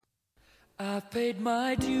I've paid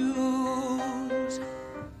my dues,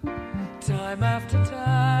 time after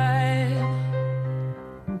time.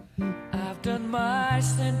 I've done my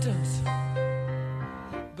sentence,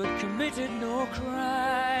 but committed no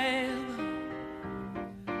crime.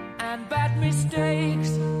 And bad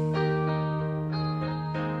mistakes,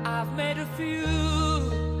 I've made a few.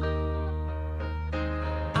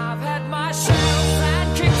 I've had my shells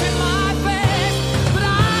and kicks in my face, but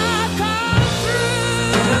I've come through.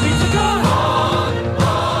 I need to go on.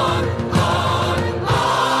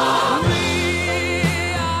 We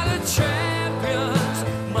are the champions,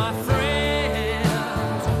 my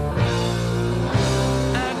friends,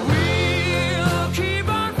 and we'll keep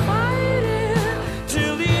on fighting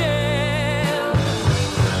till the end.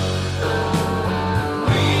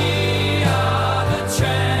 We are the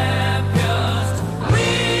champions. We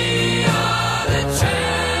are the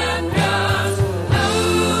champions. No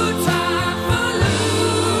time for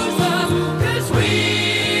losers, 'cause we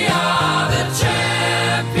are the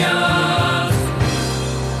champions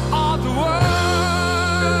of the world.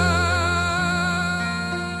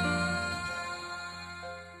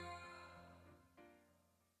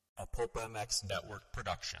 A Pulp MX Network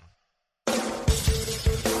production.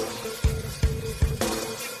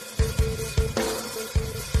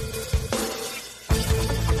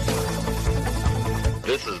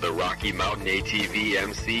 This is the Rocky Mountain ATV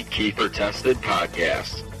MC Kiefer Tested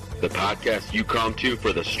Podcast. The podcast you come to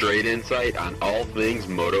for the straight insight on all things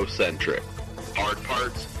moto-centric. Hard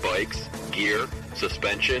parts, bikes, gear,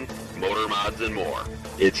 suspension, motor mods, and more.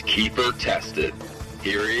 It's Kiefer Tested.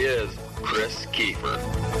 Here he is, Chris Kiefer.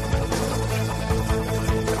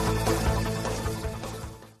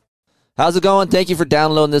 How's it going? Thank you for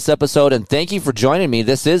downloading this episode, and thank you for joining me.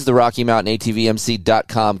 This is the Rocky Mountain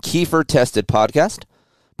ATVMC.com Kiefer Tested Podcast,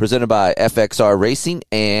 presented by FXR Racing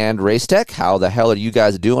and Racetech. How the hell are you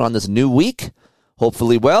guys doing on this new week?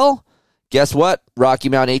 Hopefully well. Guess what? Rocky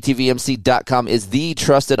Mountain ATVMC.com is the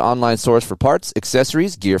trusted online source for parts,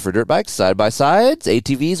 accessories, gear for dirt bikes, side-by-sides,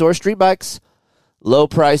 ATVs, or street bikes. Low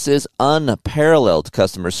prices, unparalleled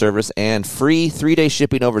customer service, and free 3-day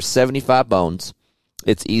shipping over 75 bones.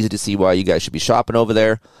 It's easy to see why you guys should be shopping over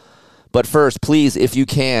there. But first, please, if you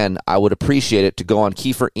can, I would appreciate it to go on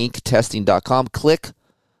KieferIncTesting.com. Click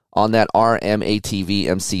on that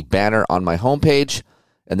RMATVMC banner on my homepage,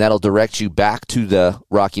 and that'll direct you back to the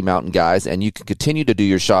Rocky Mountain guys, and you can continue to do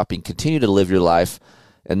your shopping, continue to live your life,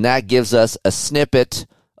 and that gives us a snippet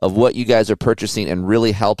of what you guys are purchasing and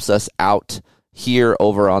really helps us out here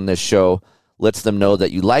over on this show. Lets them know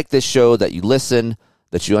that you like this show, that you listen,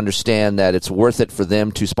 that you understand that it's worth it for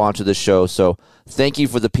them to sponsor this show. So thank you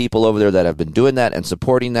for the people over there that have been doing that and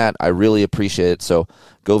supporting that. I really appreciate it. So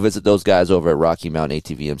go visit those guys over at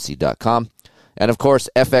RockyMountainATVMC.com. And, of course,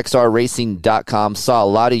 FXRRacing.com. Saw a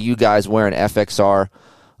lot of you guys wearing FXR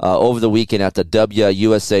over the weekend at the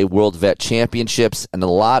WUSA World Vet Championships, and a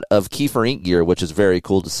lot of Kiefer Inc. gear, which is very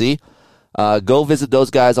cool to see. Go visit those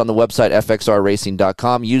guys on the website,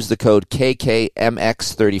 FXRRacing.com. Use the code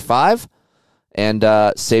KKMX35. And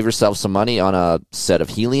save yourself some money on a set of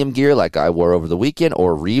helium gear like I wore over the weekend,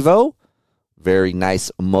 or Revo. Very nice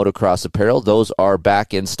motocross apparel. Those are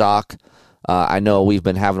back in stock. I know we've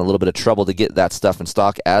been having a little bit of trouble to get that stuff in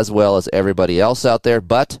stock, as well as everybody else out there.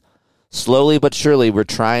 But slowly but surely, we're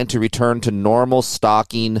trying to return to normal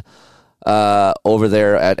stocking over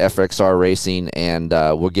there at FXR Racing. And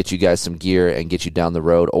we'll get you guys some gear and get you down the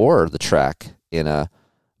road or the track in a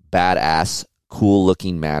badass,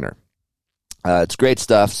 cool-looking manner. It's great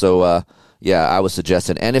stuff, so yeah, I would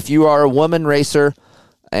suggest it. And if you are a woman racer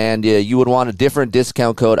and you would want a different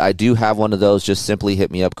discount code, I do have one of those. Just simply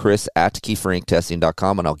hit me up, Chris, at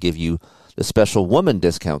KieferIncTesting.com, and I'll give you the special woman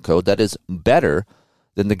discount code that is better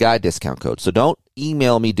than the guy discount code. So don't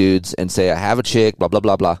email me, dudes, and say, I have a chick, blah, blah,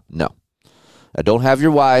 blah, blah. No. I don't have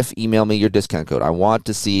your wife. Email me your discount code. I want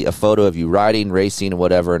to see a photo of you riding, racing, and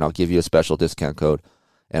whatever, and I'll give you a special discount code.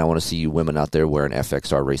 And I want to see you women out there wearing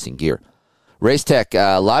FXR Racing gear. Racetech,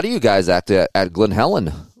 a lot of you guys at Glen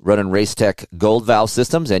Helen running Racetech Gold Valve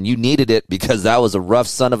systems, and you needed it because that was a rough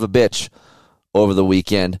son of a bitch over the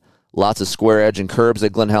weekend. Lots of square edge and curbs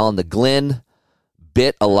at Glen Helen. The Glen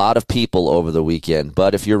bit a lot of people over the weekend,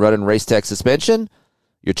 but if you're running Racetech suspension,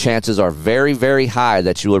 your chances are very, very high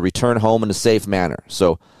that you will return home in a safe manner.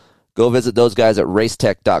 So go visit those guys at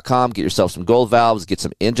Racetech.com, get yourself some gold valves, get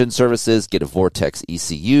some engine services, get a Vortex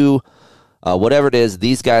ECU, whatever it is,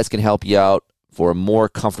 these guys can help you out for a more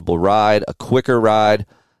comfortable ride, a quicker ride,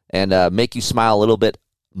 and make you smile a little bit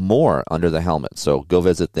more under the helmet. So go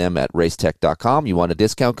visit them at Racetech.com. You want a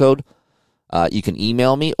discount code? You can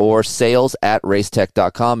email me or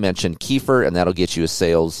sales@racetech.com. Mention Kiefer, and that'll get you a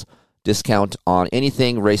sales discount on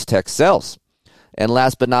anything Racetech sells. And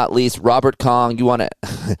last but not least, Robert Kong, you want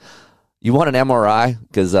you want an MRI?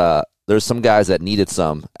 Because there's some guys that needed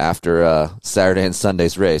some after Saturday and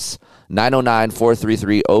Sunday's race.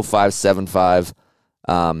 909-433-0575.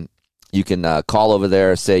 You can call over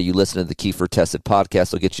there, say you listen to the Kiefer Tested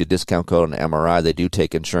podcast. They'll get you a discount code on an MRI. They do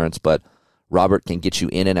take insurance, but Robert can get you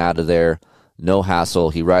in and out of there. No hassle.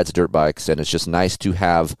 He rides dirt bikes, and it's just nice to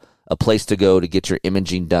have a place to go to get your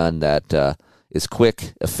imaging done that is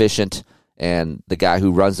quick, efficient, and the guy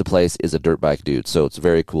who runs the place is a dirt bike dude, so it's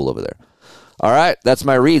very cool over there. All right, that's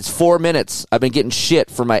my reads. 4 minutes. I've been getting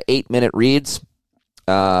shit for my 8-minute reads.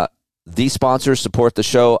 These sponsors support the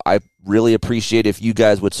show. I really appreciate if you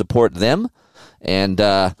guys would support them, and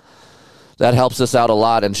that helps us out a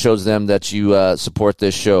lot and shows them that you support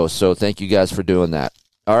this show, so thank you guys for doing that.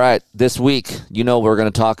 All right, this week, we're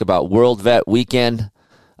going to talk about World Vet Weekend.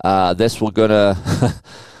 We're going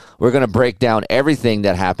to break down everything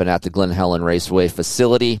that happened at the Glen Helen Raceway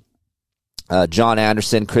facility. John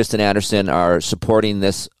Anderson, Kristen Anderson are supporting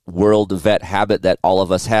this World Vet habit that all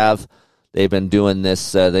of us have. They've been doing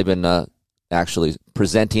this. They've been actually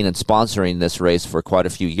presenting and sponsoring this race for quite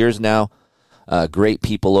a few years now. Great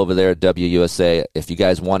people over there at WUSA. If you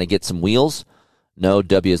guys want to get some wheels, no,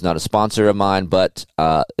 W is not a sponsor of mine, but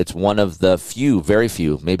it's one of the very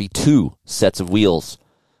few, maybe 2 sets of wheels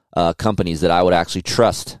companies that I would actually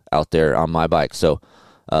trust out there on my bike. So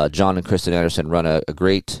John and Kristen Anderson run a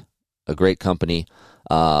great company.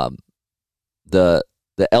 The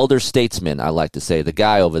elder statesman, I like to say, the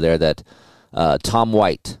guy over there that Tom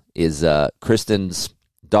White is Kristen's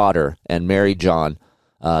daughter and married John.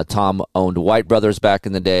 Tom owned White Brothers back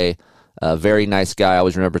in the day. Very nice guy. I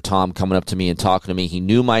always remember Tom coming up to me and talking to me. He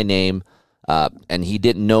knew my name. And he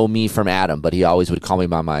didn't know me from Adam, but he always would call me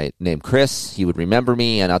by my name, Chris. He would remember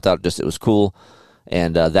me, and I thought it was cool.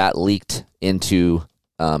 And that leaked into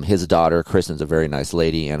his daughter. Kristen's a very nice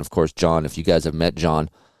lady. And, of course, John, if you guys have met John,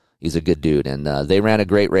 he's a good dude. And they ran a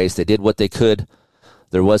great race. They did what they could.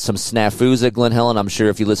 There was some snafus at Glen Helen. I'm sure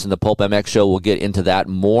if you listen to the Pulp MX show, we'll get into that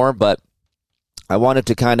more. But I wanted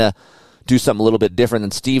to kind of do something a little bit different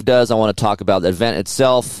than Steve does. I want to talk about the event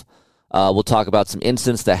itself. We'll talk about some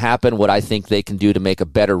incidents that happened, what I think they can do to make a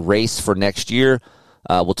better race for next year.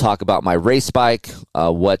 We'll talk about my race bike,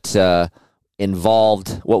 what was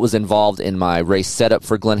involved in my race setup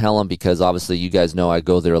for Glen Helen, because obviously you guys know I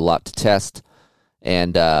go there a lot to test.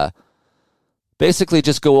 And basically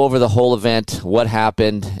just go over the whole event, what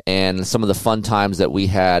happened, and some of the fun times that we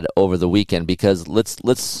had over the weekend, because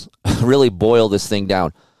let's really boil this thing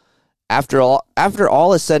down. After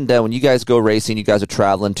all is said and done, when you guys go racing, you guys are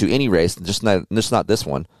traveling to any race, just not this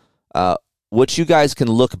one. What you guys can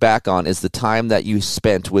look back on is the time that you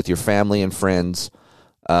spent with your family and friends,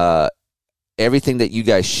 everything that you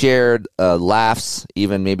guys shared, laughs,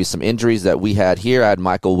 even maybe some injuries that we had here. I had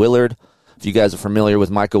Michael Willard. If you guys are familiar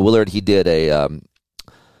with Michael Willard, he did a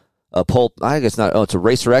Pulp. I guess not. Oh, it's a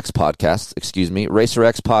Racer X podcast. Excuse me, Racer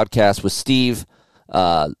X podcast with Steve.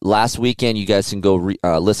 Last weekend, you guys can go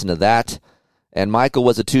listen to that. And Michael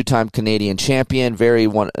was a 2-time Canadian champion, very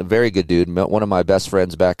good dude, one of my best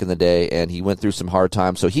friends back in the day, and he went through some hard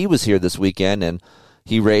times. So he was here this weekend, and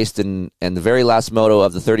he raced in the very last moto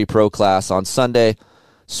of the 30 Pro class on Sunday,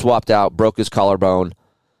 swapped out, broke his collarbone,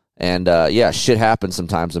 and shit happens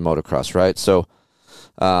sometimes in motocross, right? So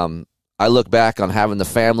I look back on having the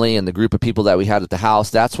family and the group of people that we had at the house.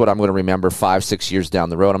 That's what I'm going to remember 5-6 years down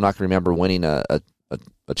the road. I'm not going to remember winning a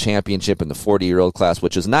championship in the 40-year-old class,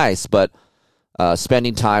 which is nice, but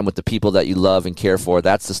spending time with the people that you love and care for,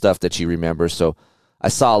 that's the stuff that you remember. So I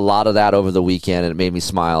saw a lot of that over the weekend, and it made me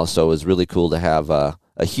smile. So it was really cool to have a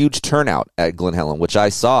huge turnout at Glen Helen, which I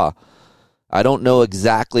saw. I don't know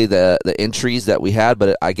exactly the entries that we had,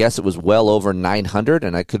 but I guess it was well over 900,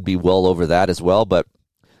 and I could be well over that as well. But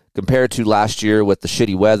compared to last year with the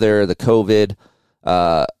shitty weather, the COVID,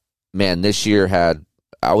 this year had,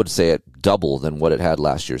 I would say, it double than what it had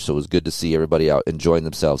last year. So it was good to see everybody out enjoying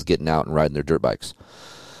themselves, getting out and riding their dirt bikes.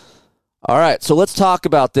 All right, so let's talk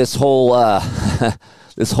about this whole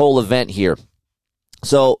this whole event here.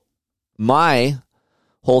 So my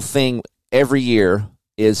whole thing every year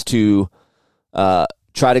is to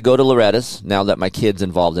try to go to Loretta's, now that my kid's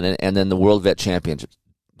involved in it, and then the World Vet Championships.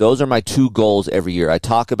 Those are my 2 goals every year. I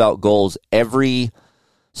talk about goals every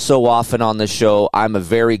so often on this show. I'm a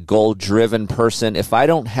very goal-driven person. If I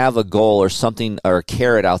don't have a goal or something or a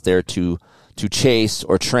carrot out there to chase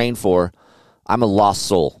or train for, I'm a lost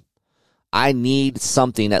soul. I need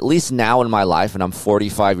something, at least now in my life, and I'm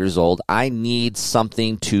 45 years old, I need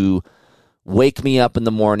something to wake me up in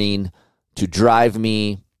the morning, to drive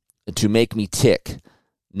me, to make me tick.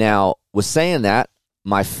 Now, with saying that,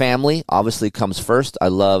 my family obviously comes first. I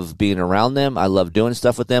love being around them. I love doing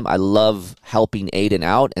stuff with them. I love helping Aiden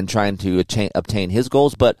out and trying to obtain his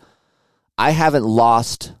goals. But I haven't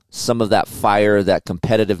lost some of that fire, that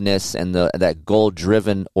competitiveness, and that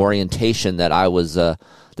goal-driven orientation that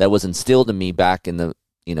was instilled in me back in the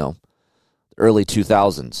early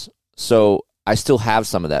 2000s. So I still have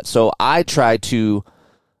some of that. So I try to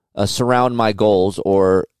surround my goals,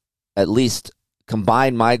 or at least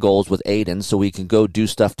combine my goals with Aiden so we can go do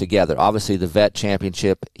stuff together. Obviously, the vet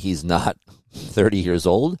championship, he's not 30 years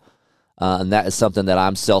old, and that is something that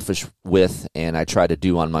I'm selfish with and I try to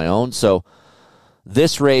do on my own. So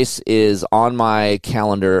this race is on my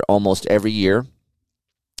calendar almost every year.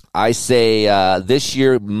 I say this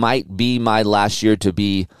year might be my last year to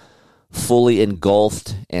be fully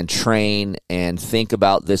engulfed and train and think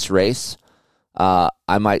about this race.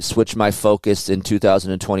 I might switch my focus in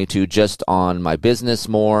 2022 just on my business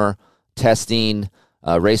more, testing,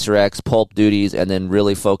 Racer X, pulp duties, and then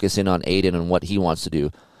really focus in on Aiden and what he wants to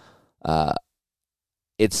do.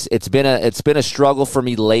 It's been a struggle for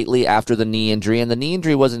me lately after the knee injury, and the knee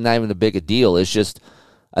injury wasn't even a big a deal. It's just,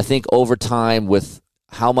 I think over time with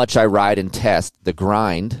how much I ride and test, the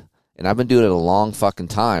grind, and I've been doing it a long fucking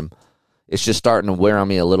time, it's just starting to wear on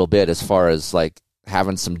me a little bit as far as like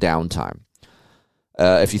having some downtime.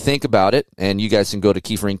 If you think about it, and you guys can go to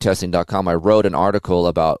KieferInkTesting.com, I wrote an article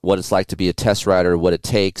about what it's like to be a test rider, what it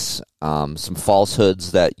takes, some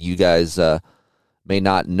falsehoods that you guys may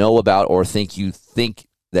not know about or think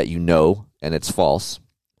that you know, and it's false.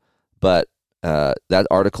 But that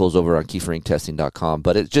article is over on KieferInkTesting.com.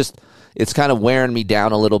 But it's kind of wearing me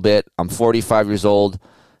down a little bit. I'm 45 years old,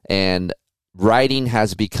 and riding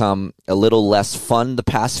has become a little less fun the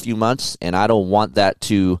past few months, and I don't want that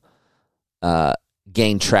to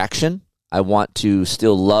gain traction. I want to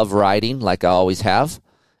still love riding like I always have,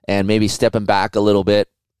 and maybe stepping back a little bit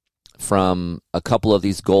from a couple of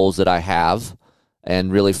these goals that I have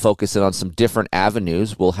and really focusing on some different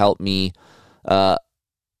avenues will help me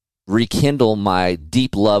rekindle my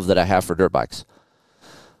deep love that I have for dirt bikes.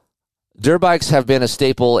 Dirt bikes have been a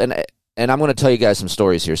staple, and I'm going to tell you guys some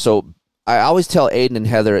stories here. So I always tell Aiden and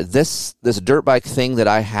Heather, this dirt bike thing that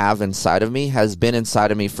I have inside of me has been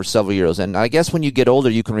inside of me for several years. And I guess when you get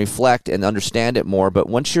older, you can reflect and understand it more. But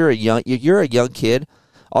once you're a young kid,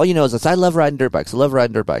 all you know is that I love riding dirt bikes. I love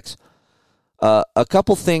riding dirt bikes. A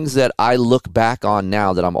couple things that I look back on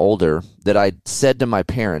now that I'm older that I said to my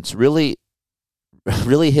parents really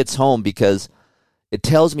hits home, because it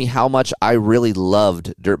tells me how much I really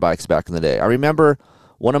loved dirt bikes back in the day. I remember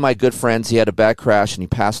one of my good friends, he had a bad crash and he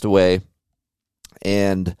passed away.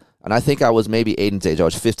 And I think I was maybe Aiden's age. I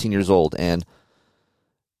was 15 years old. And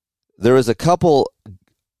there was a couple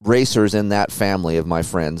racers in that family of my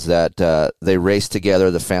friends that they raced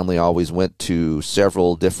together. The family always went to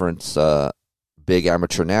several different big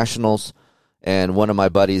amateur nationals. And one of my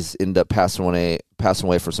buddies ended up passing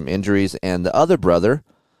away for some injuries. And the other brother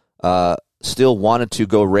still wanted to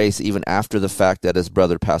go race even after the fact that his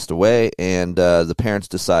brother passed away. And the parents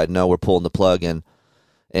decide, no, we're pulling the plug.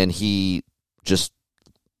 And he just,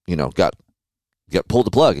 got pulled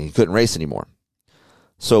the plug and he couldn't race anymore.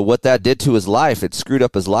 So what that did to his life, it screwed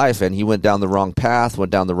up his life, and he went down the wrong path,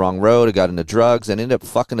 went down the wrong road, and got into drugs, and ended up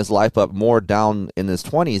fucking his life up more down in his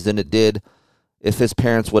 20s than it did if his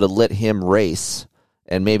parents would have let him race,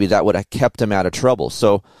 and maybe that would have kept him out of trouble.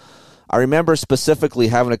 So I remember specifically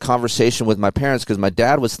having a conversation with my parents because my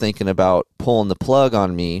dad was thinking about pulling the plug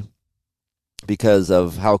on me because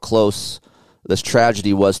of how close this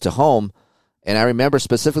tragedy was to home. And I remember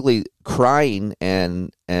specifically crying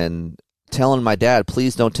and telling my dad,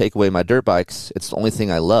 please don't take away my dirt bikes. It's the only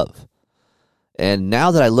thing I love. And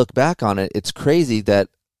now that I look back on it, it's crazy that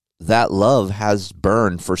love has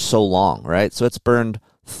burned for so long, right? So it's burned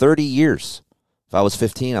 30 years. If I was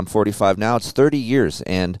 15, I'm 45 now. It's 30 years.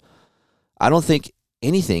 And I don't think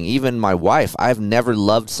anything, even my wife, I've never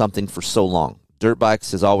loved something for so long. Dirt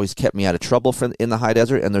bikes has always kept me out of trouble in the high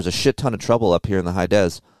desert, and there's a shit ton of trouble up here in the high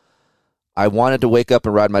des. I wanted to wake up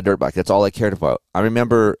and ride my dirt bike. That's all I cared about. I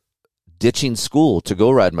remember ditching school to go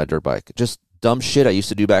ride my dirt bike. Just dumb shit I used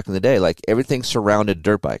to do back in the day. Like, everything surrounded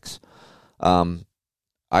dirt bikes.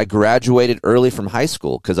 I graduated early from high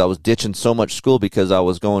school because I was ditching so much school because I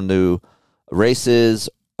was going to races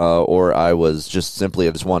or I was just simply,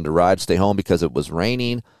 I just wanted to ride, stay home because it was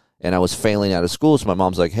raining and I was failing out of school. So my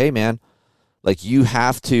mom's like, hey, man, like, you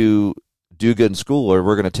have to do good in school or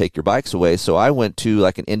we're going to take your bikes away. So I went to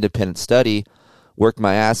like an independent study, worked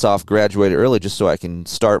my ass off, graduated early just so I can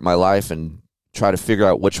start my life and try to figure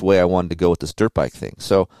out which way I wanted to go with this dirt bike thing.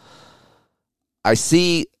 So I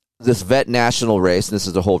see this vet national race, and this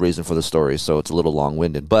is the whole reason for the story, so it's a little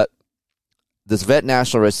long-winded, but this vet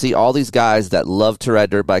national race, see all these guys that love to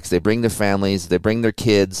ride dirt bikes. They bring their families, they bring their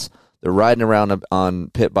kids, they're riding around on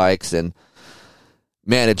pit bikes, and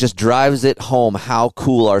man, it just drives it home how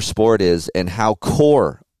cool our sport is and how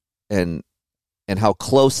core and how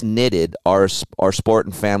close-knitted our sport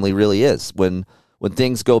and family really is. When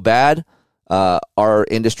things go bad, our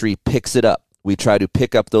industry picks it up. We try to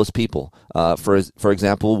pick up those people. For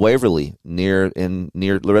example, Waverly near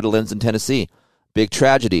Loretta Lynn's in Tennessee. Big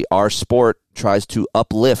tragedy. Our sport tries to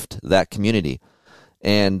uplift that community.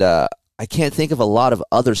 And I can't think of a lot of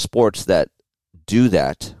other sports that do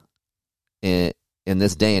that in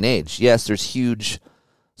this day and age. Yes, there's huge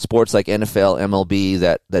sports like NFL, MLB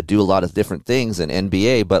that do a lot of different things, and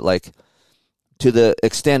NBA, but like to the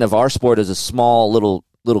extent of our sport is a small little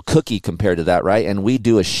cookie compared to that, right? And we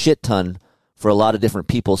do a shit ton for a lot of different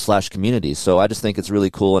people / communities. So I just think it's really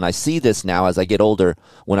cool, and I see this now as I get older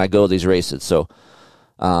when I go to these races. So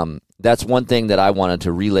that's one thing that I wanted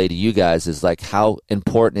to relay to you guys is like how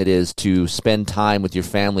important it is to spend time with your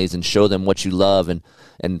families and show them what you love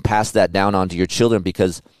and pass that down on to your children,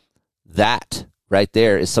 because that right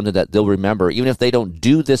there is something that they'll remember. Even if they don't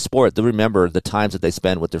do this sport, they'll remember the times that they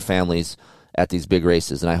spend with their families at these big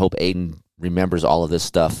races. And I hope Aiden remembers all of this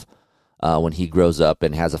stuff when he grows up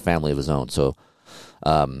and has a family of his own. So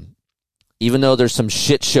even though there's some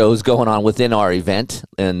shit shows going on within our event,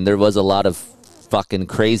 and there was a lot of fucking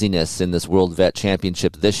craziness in this World Vet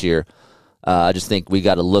Championship this year, I just think we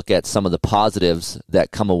got to look at some of the positives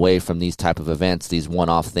that come away from these type of events, these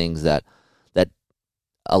one-off things that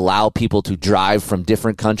allow people to drive from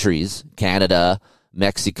different countries, Canada,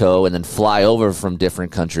 Mexico, and then fly over from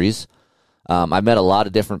different countries. I met a lot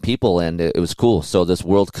of different people, and it was cool. So this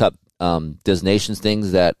World Cup Des Nations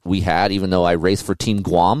things that we had, even though I raced for Team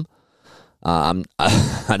Guam, I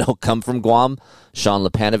don't come from Guam. Sean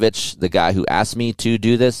Lepanovich, the guy who asked me to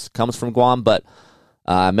do this, comes from Guam, but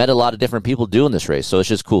I met a lot of different people doing this race, so it's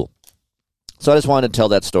just cool. So I just wanted to tell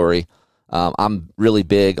that story. I'm really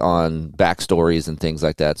big on backstories and things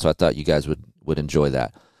like that, so I thought you guys would enjoy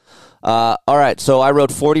that. All right, so I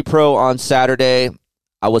rode 40 Pro on Saturday.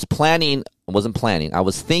 I was thinking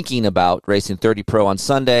about racing 30 Pro on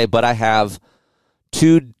Sunday, but I have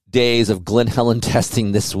 2 days of Glen Helen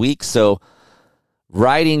testing this week, so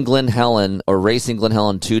riding Glen Helen or racing Glen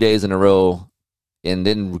Helen 2 days in a row and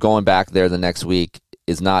then going back there the next week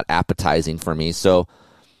is not appetizing for me. So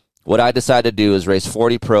what I decided to do is race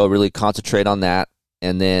 40 Pro, really concentrate on that,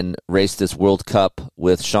 and then race this World Cup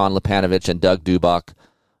with Sean Lepanovich and Doug Dubach,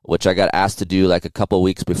 which I got asked to do like a couple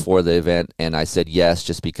weeks before the event, and I said yes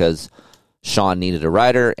just because Sean needed a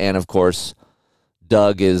rider, and of course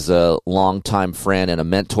Doug is a longtime friend and a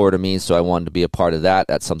mentor to me, so I wanted to be a part of that.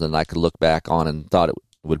 That's something that I could look back on and thought it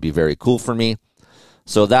would be very cool for me.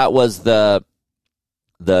 So that was the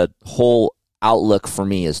whole outlook for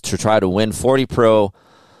me, is to try to win 40 Pro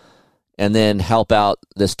and then help out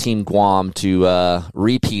this Team Guam to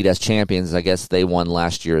repeat as champions. I guess they won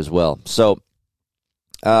last year as well. So,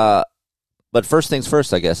 but first things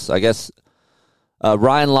first, I guess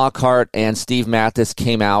Ryan Lockhart and Steve Mathis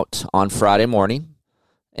came out on Friday morning,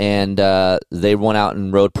 and they went out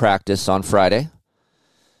and rode practice on Friday.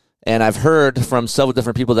 And I've heard from several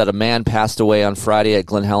different people that a man passed away on Friday at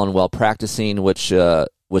Glen Helen while practicing, which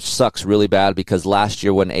sucks really bad, because last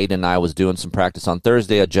year when Aiden and I was doing some practice on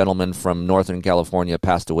Thursday, a gentleman from Northern California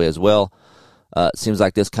passed away as well. It seems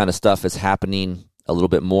like this kind of stuff is happening a little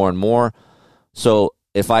bit more and more. So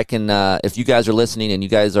if you guys are listening and you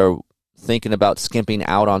guys are thinking about skimping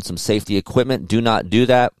out on some safety equipment, do not do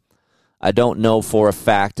that. I don't know for a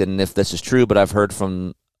fact, and if this is true, but I've heard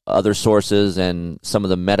from other sources and some of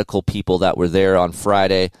the medical people that were there on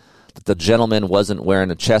Friday that the gentleman wasn't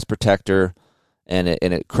wearing a chest protector, and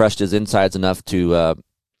it crushed his insides enough to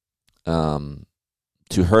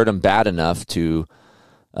hurt him bad enough to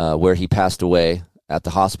where he passed away at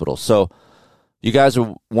the hospital. So you guys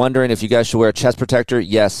are wondering if you guys should wear a chest protector.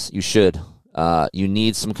 Yes, you should. You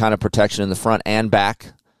need some kind of protection in the front and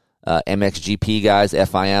back. MXGP guys,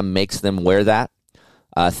 FIM makes them wear that.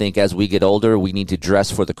 I think as we get older, we need to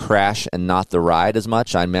dress for the crash and not the ride as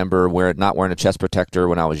much. I remember not wearing a chest protector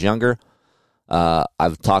when I was younger.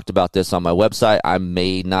 I've talked about this on my website. I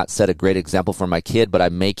may not set a great example for my kid, but I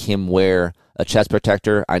make him wear a chest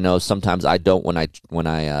protector. I know sometimes I don't when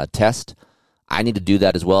I test. I need to do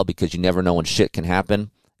that as well, because you never know when shit can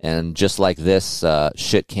happen. And just like this,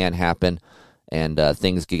 shit can happen, and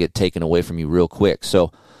things can get taken away from you real quick.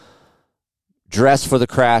 So dress for the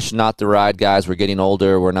crash, not the ride, guys. We're getting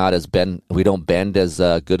older. We don't bend as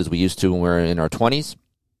good as we used to when we were in our 20s.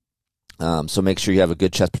 So make sure you have a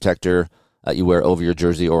good chest protector you wear over your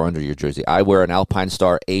jersey or under your jersey. I wear an Alpine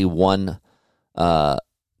Star A1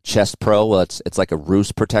 Chest Pro. Well, it's like a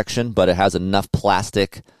roost protection, but it has enough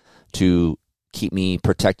plastic to keep me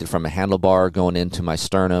protected from a handlebar going into my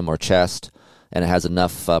sternum or chest, and it has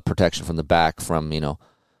enough protection from the back from,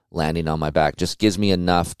 landing on my back. Just gives me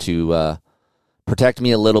enough to protect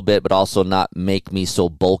me a little bit, but also not make me so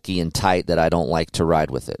bulky and tight that I don't like to ride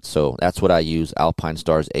with it. So that's what I use, Alpine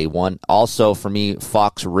Stars A1. Also, for me,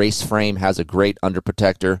 Fox Race Frame has a great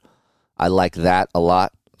underprotector. I like that a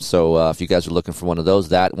lot. So if you guys are looking for one of those,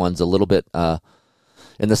 that one's a little bit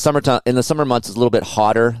in the summer months it's a little bit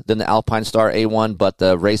hotter than the Alpine Star A1, but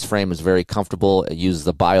the race frame is very comfortable. It uses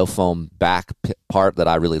the biofoam back part that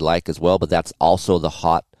I really like as well, but that's also the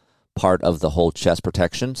hot part of the whole chest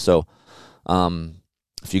protection. So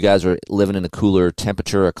if you guys are living in a cooler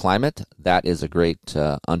temperature or climate, that is a great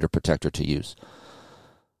underprotector to use.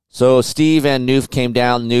 So Steve and Noof came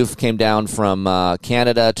down. Noof came down from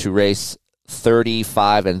Canada to race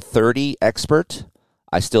 35 and 30 expert.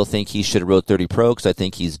 I still think he should have rode 30 pro because I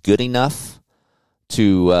think he's good enough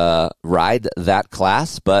to ride that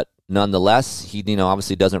class, but nonetheless, he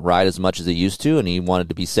obviously doesn't ride as much as he used to, and he wanted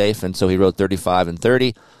to be safe, and so he rode 35 and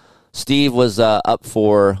 30. Steve was up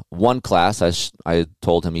for one class. I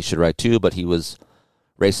told him he should ride two, but he was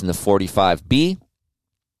racing the 45B.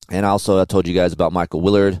 And also I told you guys about Michael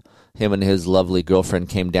Willard. Him and his lovely girlfriend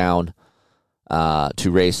came down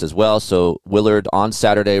to race as well. So Willard on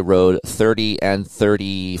Saturday rode 30 and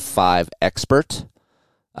 35 expert.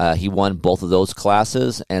 He won both of those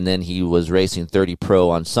classes, and then he was racing 30 pro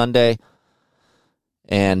on Sunday.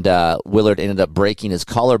 And Willard ended up breaking his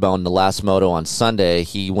collarbone the last moto on Sunday.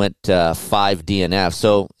 He went 5 DNF.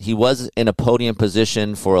 So he was in a podium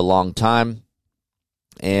position for a long time.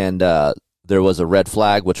 And there was a red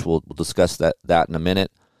flag, which we'll discuss that in a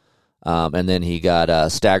minute. And then he got a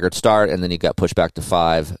staggered start, and then he got pushed back to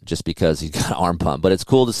 5 just because he got arm pumped. But it's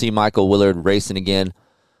cool to see Michael Willard racing again.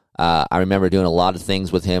 I remember doing a lot of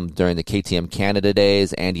things with him during the KTM Canada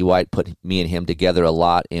days. Andy White put me and him together a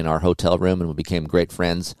lot in our hotel room, and we became great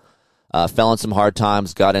friends. Fell in some hard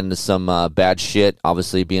times, got into some bad shit.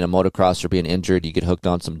 Obviously, being a motocrosser, being injured, you get hooked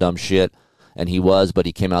on some dumb shit. And he was, but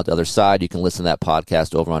he came out the other side. You can listen to that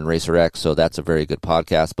podcast over on Racer X, so that's a very good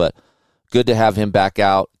podcast. But good to have him back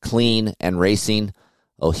out, clean and racing.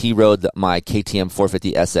 Oh, he rode my KTM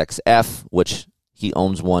 450 SXF, which he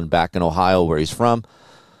owns one back in Ohio where he's from.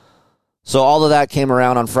 So all of that came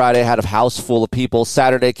around on Friday, had a house full of people.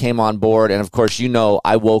 Saturday came on board, and of course,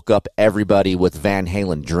 I woke up everybody with Van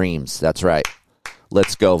Halen Dreams. That's right.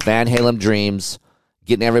 Let's go. Van Halen Dreams,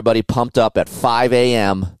 getting everybody pumped up at 5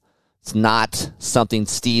 a.m. It's not something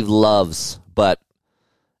Steve loves, but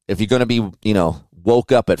if you're going to be,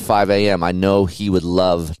 woke up at 5 a.m., I know he would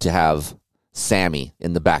love to have Sammy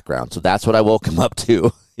in the background. So that's what I woke him up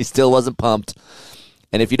to. He still wasn't pumped.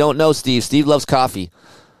 And if you don't know Steve loves coffee.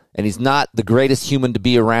 And he's not the greatest human to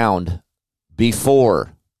be around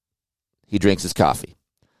before he drinks his coffee.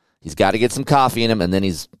 He's got to get some coffee in him, and then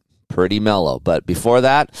he's pretty mellow. But before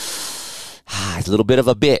that, he's a little bit of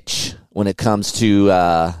a bitch when it comes to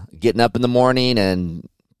getting up in the morning and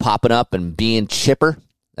popping up and being chipper.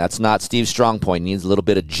 That's not Steve's strong point. He needs a little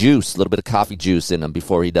bit of juice, a little bit of coffee juice in him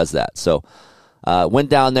before he does that. So went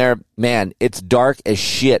down there. Man, it's dark as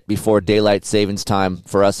shit before daylight savings time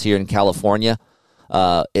for us here in California.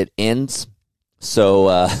 It ends.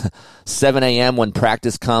 So 7 a.m. when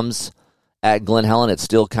practice comes at Glen Helen, it's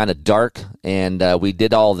still kind of dark. And we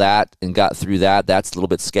did all that and got through that. That's a little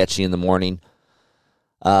bit sketchy in the morning.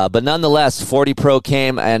 But nonetheless, 40 Pro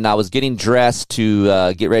came, and I was getting dressed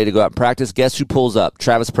to get ready to go out and practice. Guess who pulls up?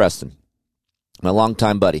 Travis Preston, my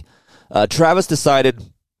longtime buddy. Travis decided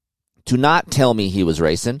to not tell me he was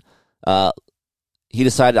racing. He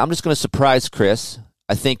decided, I'm just going to surprise Chris.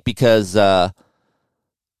 I think because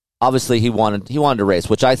obviously he wanted to race,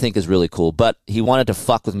 which I think is really cool, but he wanted to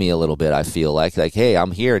fuck with me a little bit, I feel like, hey,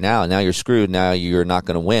 I'm here now, and now you're screwed, now you're not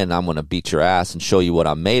going to win, I'm going to beat your ass and show you what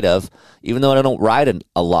I'm made of, even though I don't ride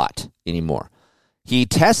a lot anymore. He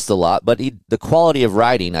tests a lot, but the quality of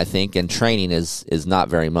riding, I think, and training is not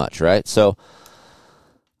very much, right? So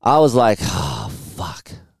I was like, oh,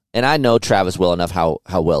 fuck. And I know Travis well enough how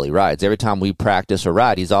well he rides. Every time we practice or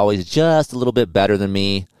ride, he's always just a little bit better than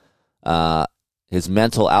me. His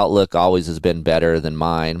mental outlook always has been better than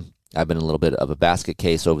mine. I've been a little bit of a basket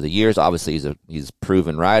case over the years. Obviously, he's a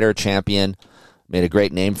proven rider, champion, made a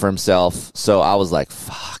great name for himself. So I was like,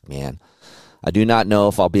 fuck, man. I do not know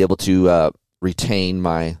if I'll be able to retain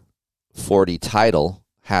my 40 title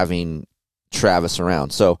having Travis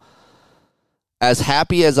around. So as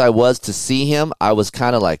happy as I was to see him, I was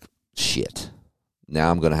kind of like, shit, now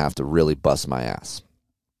I'm going to have to really bust my ass.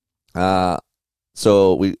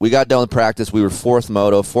 So we got done with practice. We were fourth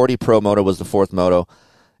moto. 40 Pro Moto was the fourth moto.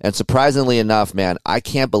 And surprisingly enough, man, I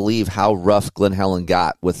can't believe how rough Glen Helen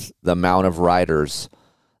got with the amount of riders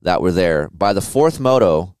that were there. By the fourth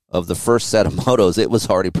moto of the first set of motos, it was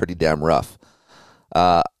already pretty damn rough.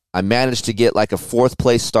 I managed to get like a fourth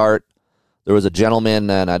place start. There was a gentleman,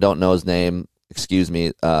 and I don't know his name, excuse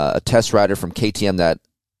me, a test rider from KTM that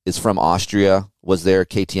is from Austria was there.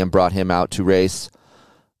 KTM brought him out to race.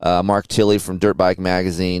 Mark Tilley from Dirt Bike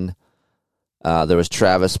Magazine. There was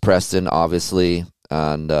Travis Preston, obviously.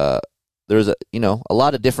 And there's a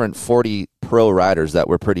lot of different 40 Pro riders that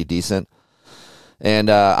were pretty decent. And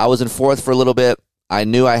I was in fourth for a little bit. I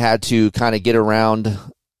knew I had to kind of get around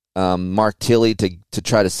Mark Tilley to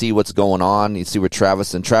try to see what's going on. You see where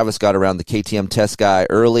Travis got around the KTM test guy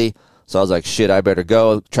early. So I was like, shit, I better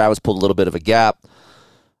go. Travis pulled a little bit of a gap.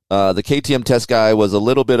 The KTM test guy was a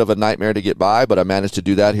little bit of a nightmare to get by, but I managed to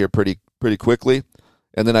do that here pretty quickly.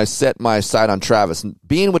 And then I set my sight on Travis. And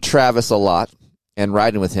being with Travis a lot and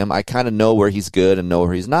riding with him, I kind of know where he's good and know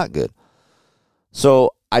where he's not good.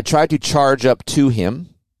 So I tried to charge up to him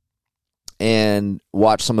and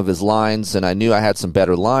watch some of his lines, and I knew I had some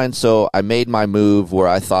better lines, so I made my move where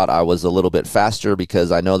I thought I was a little bit faster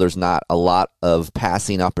because I know there's not a lot of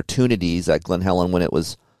passing opportunities at Glen Helen when it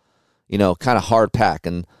was, kind of hard pack.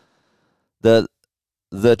 And the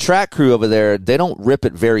track crew over there, they don't rip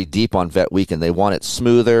it very deep on vet weekend. They want it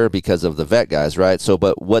smoother because of the vet guys, right? So,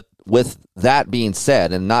 but with that being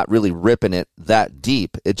said, and not really ripping it that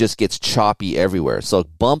deep, it just gets choppy everywhere. So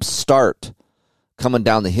bumps start coming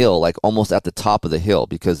down the hill, like almost at the top of the hill,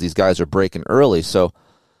 because these guys are braking early. So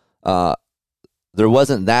there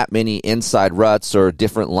wasn't that many inside ruts or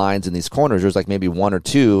different lines in these corners. There's like maybe one or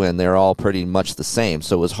two, and they're all pretty much the same.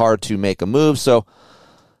 So it was hard to make a move. So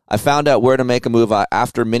I found out where to make a move.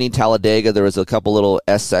 After Mini Talladega, there was a couple little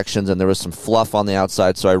S sections, and there was some fluff on the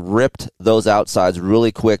outside. So I ripped those outsides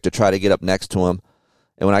really quick to try to get up next to him.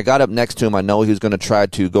 And when I got up next to him, I know he was going to try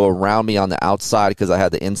to go around me on the outside because I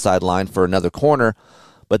had the inside line for another corner.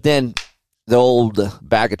 But then the old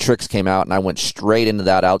bag of tricks came out, and I went straight into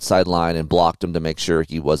that outside line and blocked him to make sure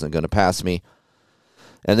he wasn't going to pass me.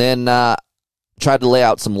 And then tried to lay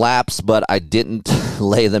out some laps, but I didn't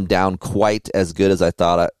lay them down quite as good as I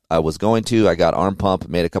thought I was going to. I got arm pump,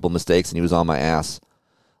 made a couple mistakes, and he was on my ass.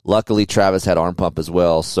 Luckily, Travis had arm pump as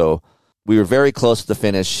well, so we were very close to the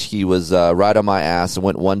finish. He was right on my ass and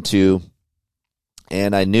went 1-2.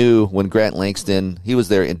 And I knew when Grant Langston, he was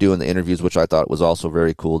there and doing the interviews, which I thought was also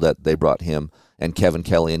very cool that they brought him and Kevin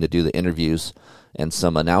Kelly in to do the interviews and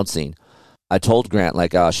some announcing. I told Grant,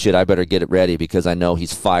 like, oh, shit, I better get it ready because I know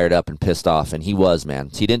he's fired up and pissed off. And he was, man.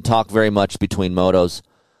 He didn't talk very much between motos.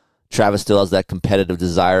 Travis still has that competitive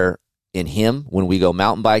desire in him. When we go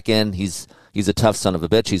mountain biking, he's a tough son of a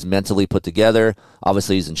bitch. He's mentally put together.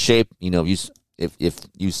 Obviously, he's in shape. If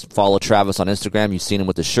you follow Travis on Instagram, you've seen him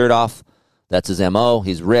with his shirt off. That's his MO.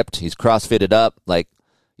 He's ripped. He's crossfitted up. Like,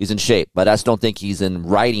 he's in shape. But I just don't think he's in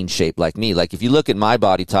riding shape like me. Like, if you look at my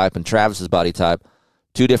body type and Travis's body type,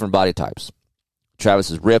 two different body types.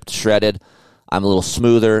 Travis is ripped, shredded. I'm a little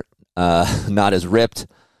smoother, not as ripped,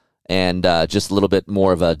 and just a little bit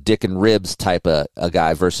more of a dick and ribs type of a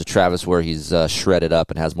guy versus Travis, where he's shredded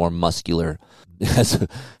up and has more muscular, has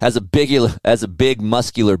a big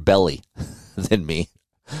muscular belly than me.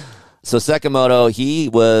 So second moto, he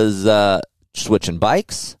was switching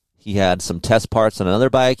bikes. He had some test parts on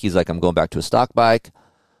another bike. He's like, I'm going back to a stock bike.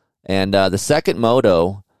 And the second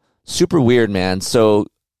moto, super weird, man. So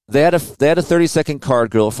they had a 30-second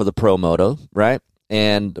card grill for the Pro Moto, right?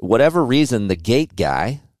 And whatever reason, the gate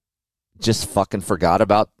guy just fucking forgot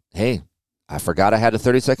about, hey, I forgot I had a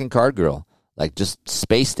 30-second card grill. Like, just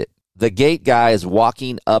spaced it. The gate guy is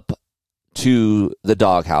walking up to the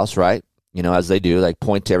doghouse, right? As they do, like,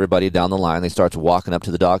 point to everybody down the line. They start walking up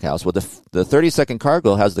to the doghouse. Well, the 30-second card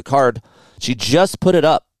girl has the card. She just put it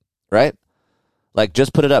up, right? Like,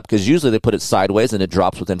 just put it up, because usually they put it sideways and it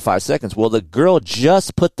drops within 5 seconds. Well, the girl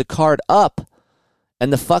just put the card up,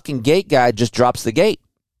 and the fucking gate guy just drops the gate.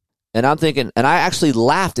 And I'm thinking, and I actually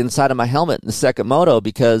laughed inside of my helmet in the second moto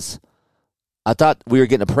because I thought we were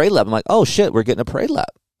getting a parade lap. I'm like, oh, shit, we're getting a parade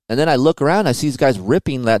lap. And then I look around, I see these guys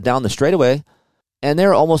ripping that down the straightaway. And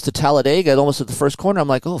they're almost to Talladega, almost at the first corner. I'm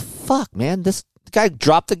like, oh, fuck, man. This guy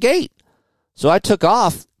dropped the gate. So I took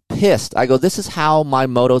off, pissed. I go, this is how my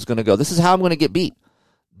moto's going to go. This is how I'm going to get beat.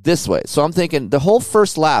 This way. So I'm thinking, the whole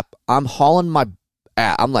first lap, I'm hauling my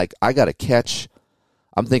ass. I'm like, I got to catch.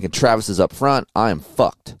 I'm thinking Travis is up front. I am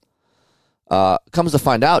fucked. Comes to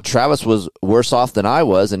find out, Travis was worse off than I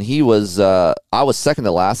was, and I was second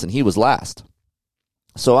to last, and he was last.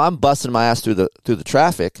 So I'm busting my ass through the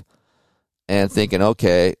traffic and thinking,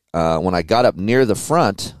 okay, when I got up near the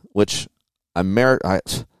front, which I don't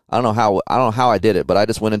know how I did it, but I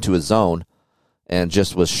just went into a zone and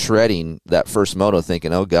just was shredding that first moto,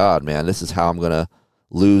 thinking, oh God, man, this is how I'm going to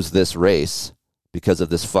lose this race because of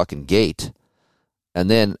this fucking gate.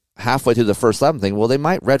 And then halfway through the first lap, I'm thinking, well, they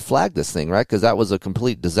might red flag this thing, right? Because that was a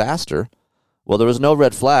complete disaster. Well, there was no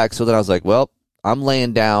red flag, so then I was like, well, I'm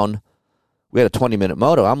laying down. We had a 20-minute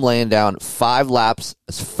moto. I'm laying down 5 laps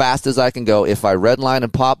as fast as I can go. If I red line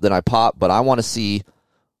and pop, then I pop, but I want to see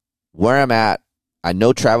where I'm at. I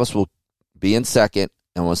know Travis will be in second,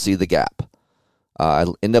 and we'll see the gap. I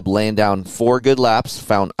ended up laying down 4 good laps.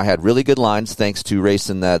 Found I had really good lines thanks to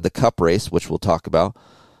racing the Cup race, which we'll talk about,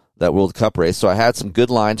 that World Cup race. So I had some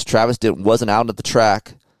good lines. Travis wasn't out at the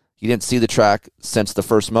track. He didn't see the track since the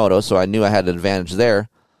first moto, so I knew I had an advantage there.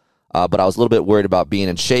 But I was a little bit worried about being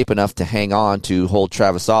in shape enough to hang on to hold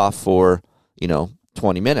Travis off for,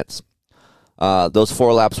 20 minutes. Those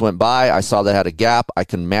 4 laps went by. I saw that I had a gap. I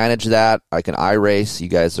can manage that. I can iRace. You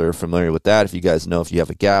guys are familiar with that. If you guys know if you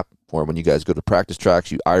have a gap, or when you guys go to practice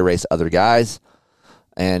tracks, you iRace other guys,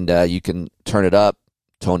 and you can turn it up,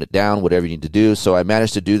 tone it down, whatever you need to do. So I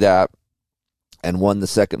managed to do that and won the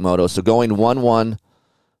second moto. So going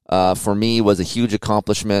 1-1 for me was a huge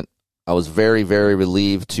accomplishment. I was very, very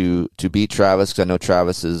relieved to beat Travis, because I know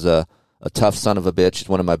Travis is a tough son of a bitch. He's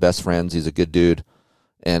one of my best friends. He's a good dude.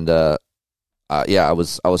 And, I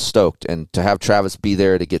was stoked. And to have Travis be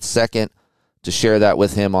there to get second, to share that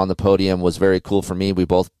with him on the podium was very cool for me. We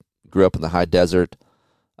both grew up in the high desert.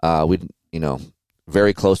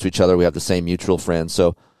 Very close to each other. We have the same mutual friends.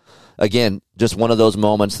 So, again, just one of those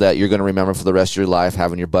moments that you're going to remember for the rest of your life,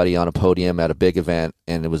 having your buddy on a podium at a big event,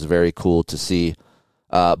 and it was very cool to see.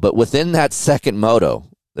 But within that second moto,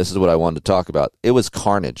 this is what I wanted to talk about. It was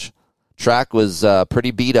carnage. Track was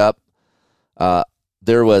pretty beat up.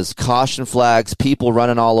 There was caution flags, people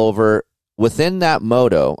running all over. Within that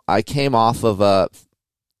moto, I came off of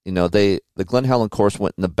the Glen Helen course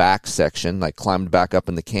went in the back section, like climbed back up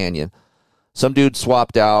in the canyon. Some dude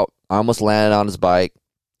swapped out. I almost landed on his bike.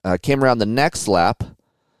 Came around the next lap.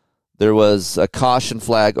 There was a caution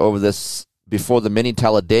flag over this before the mini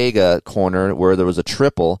Talladega corner where there was a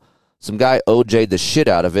triple. Some guy OJ'd the shit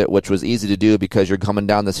out of it, which was easy to do because you're coming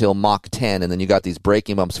down this hill Mach 10, and then you got these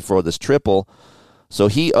braking bumps before this triple. So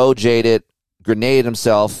he OJ'd it, grenaded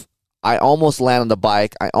himself. I almost landed on the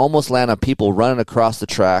bike. I almost landed on people running across the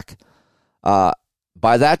track. By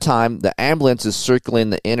that time, the ambulance is circling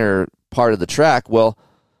the inner part of the track. Well,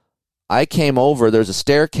 I came over. There's a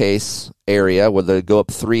staircase area where they go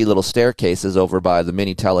up 3 little staircases over by the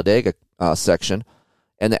mini Talladega section,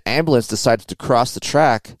 and the ambulance decided to cross the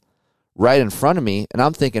track right in front of me, and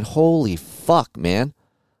I'm thinking, holy fuck, man.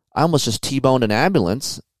 I almost just T-boned an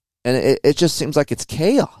ambulance, and it just seems like it's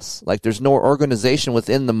chaos. Like there's no organization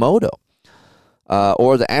within the moto.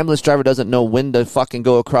 Or the ambulance driver doesn't know when to fucking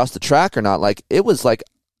go across the track or not. Like, it was like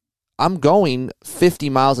I'm going 50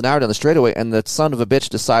 miles an hour down the straightaway, and the son of a bitch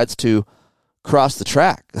decides to cross the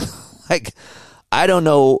track. Like, I don't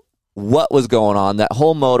know what was going on. That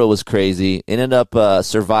whole moto was crazy. Ended up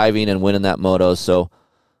surviving and winning that moto. So,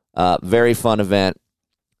 very fun event.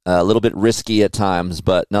 A little bit risky at times,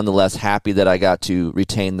 but nonetheless happy that I got to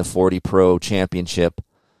retain the 40 Pro Championship.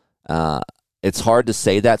 It's hard to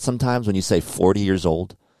say that sometimes when you say 40 years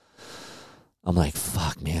old. I'm like,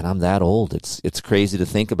 fuck, man, I'm that old. It's crazy to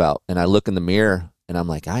think about. And I look in the mirror, and I'm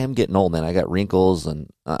like, I am getting old, man. I got wrinkles, and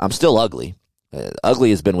I'm still ugly. Ugly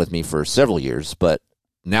has been with me for several years, but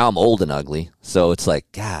now I'm old and ugly. So it's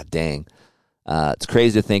like, God dang. It's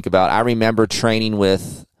crazy to think about. I remember training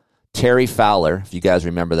with Terry Fowler, if you guys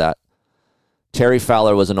remember that. Terry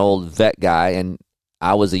Fowler was an old vet guy, and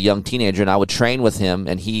I was a young teenager, and I would train with him,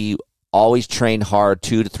 and he always trained hard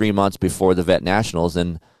 2 to 3 months before the Vet Nationals,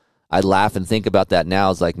 and I laugh and think about that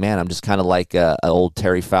now. It's like, man, I'm just kind of like an old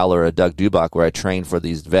Terry Fowler or a Doug Dubach, where I train for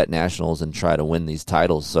these Vet Nationals and try to win these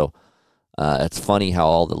titles. So it's funny how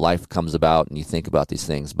all the life comes about, and you think about these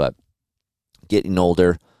things, but getting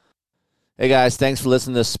older. Hey, guys, thanks for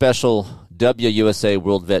listening to this special WUSA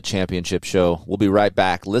World Vet Championship show. We'll be right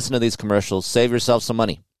back. Listen to these commercials. Save yourself some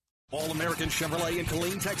money. All-American Chevrolet in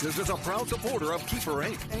Killeen, Texas is a proud supporter of Keefer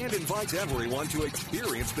Inc. and invites everyone to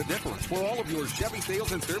experience the difference for all of your Chevy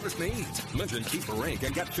sales and service needs. Mention Keefer Inc.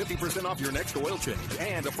 and get 50% off your next oil change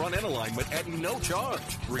and a front end alignment at no charge.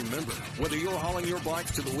 Remember, whether you're hauling your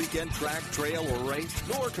bikes to the weekend track, trail, or race,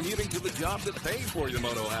 or commuting to the job that pays for your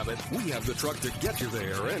moto habit, we have the truck to get you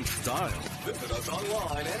there in style. Visit us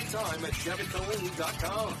online anytime at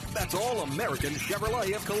ChevyKilleen.com. That's All-American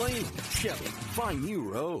Chevrolet of Killeen. Chevy, find new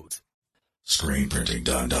roads.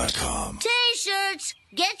 ScreenPrintingDone.com. T-shirts!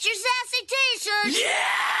 Get your sassy T-shirts!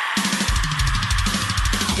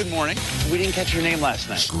 Good morning. We didn't catch your name last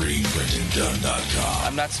night. ScreenPrintingDone.com.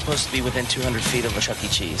 I'm not supposed to be within 200 feet of a Chuck E.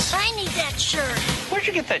 Cheese. I need that shirt. Where'd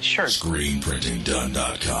you get that shirt?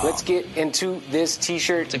 ScreenPrintingDone.com. Let's get into this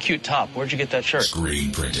T-shirt. It's a cute top. Where'd you get that shirt?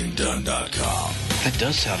 ScreenPrintingDone.com. That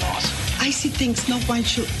does sound awesome. I see things no one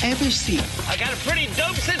should ever see. I got a pretty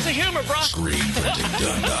dope sense of humor, bro.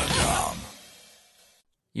 ScreenPrintingDone.com.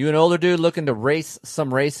 You an older dude looking to race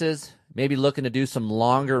some races, maybe looking to do some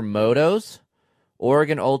longer motos?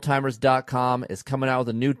 OregonOldTimers.com is coming out with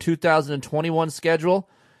a new 2021 schedule.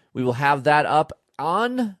 We will have that up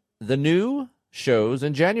on the new shows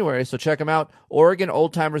in January, so check them out,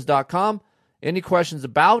 OregonOldTimers.com. Any questions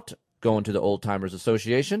about going to the Old Timers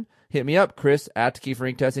Association, hit me up, Chris at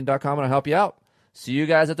KieferInkTesting.com, and I'll help you out. See you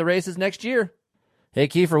guys at the races next year. Hey,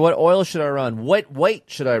 Kiefer, what oil should I run? What weight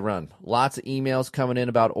should I run? Lots of emails coming in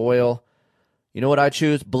about oil. You know what I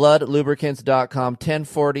choose? BloodLubricants.com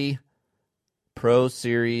 1040 Pro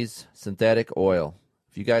Series Synthetic Oil.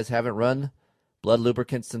 If you guys haven't run Blood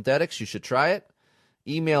Lubricants Synthetics, you should try it.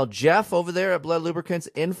 Email Jeff over there at Blood Lubricants,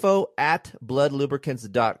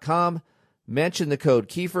 info@bloodlubricants.com. Mention the code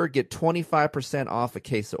Kiefer, get 25% off a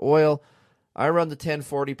case of oil. I run the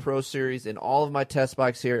 1040 Pro Series in all of my test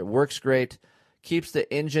bikes here. It works great. Keeps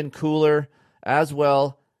the engine cooler as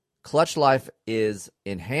well. Clutch life is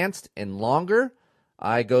enhanced and longer.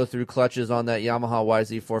 I go through clutches on that Yamaha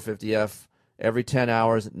YZ450F every 10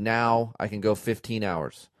 hours. Now I can go 15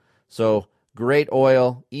 hours. So great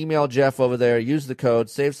oil. Email Jeff over there. Use the code.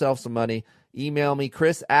 Save yourself some money. Email me,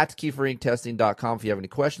 Chris at KieferInkTesting.com if you have any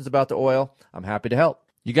questions about the oil. I'm happy to help.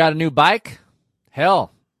 You got a new bike?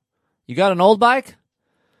 Hell, you got an old bike?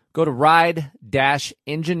 Go to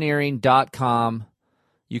ride-engineering.com.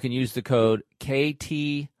 You can use the code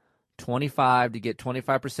KT25 to get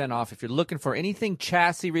 25% off. If you're looking for anything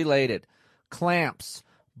chassis related, clamps,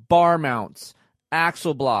 bar mounts,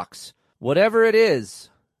 axle blocks, whatever it is.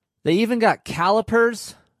 They even got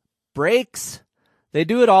calipers, brakes. They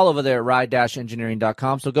do it all over there at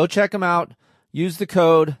ride-engineering.com. So go check them out. Use the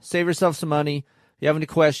code. Save yourself some money. If you have any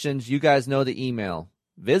questions, you guys know the email.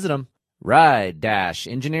 Visit them.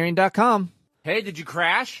 Ride-engineering.com. Hey, did you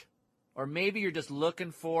crash? Or maybe you're just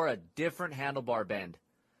looking for a different handlebar bend.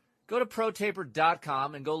 Go to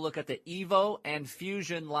ProTaper.com and go look at the Evo and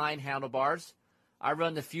Fusion line handlebars. I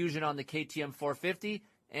run the Fusion on the KTM 450,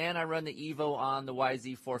 and I run the Evo on the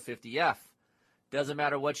YZ 450F. Doesn't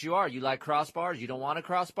matter what you are. You like crossbars? You don't want a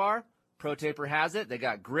crossbar? ProTaper has it. They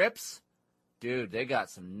got grips. Dude, they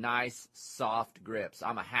got some nice, soft grips.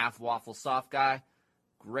 I'm a half waffle soft guy.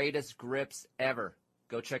 Greatest grips ever.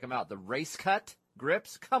 Go check them out. The Race Cut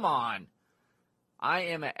grips? Come on. I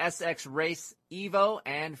am a SX Race Evo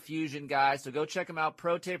and Fusion guy, so go check them out,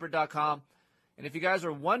 ProTaper.com. And if you guys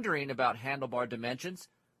are wondering about handlebar dimensions,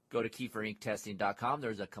 go to KieferInkTesting.com.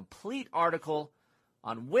 There's a complete article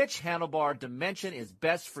on which handlebar dimension is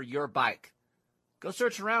best for your bike. Go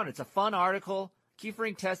search around. It's a fun article. Kiefer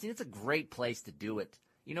Ink Testing, it's a great place to do it.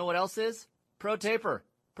 You know what else is? ProTaper.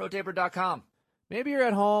 ProTaper.com. Maybe you're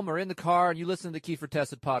at home or in the car and you listen to the Kiefer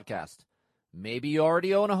Tested podcast. Maybe you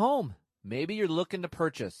already own a home. Maybe you're looking to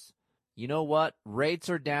purchase. You know what? Rates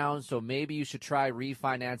are down, so maybe you should try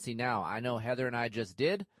refinancing now. I know Heather and I just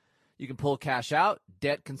did. You can pull cash out,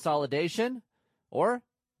 debt consolidation, or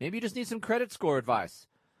maybe you just need some credit score advice.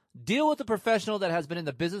 Deal with a professional that has been in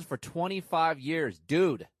the business for 25 years.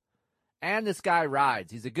 Dude. And this guy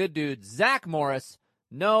rides. He's a good dude. Zach Morris.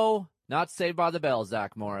 No, not Saved by the Bell,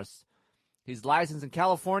 Zach Morris. He's licensed in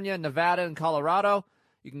California, Nevada, and Colorado.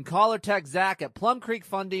 You can call or text Zach at Plum Creek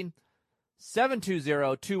Funding,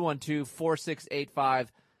 720-212-4685.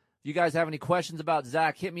 If you guys have any questions about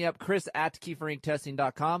Zach, hit me up, Chris at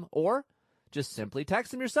KieferInkTesting.com, or just simply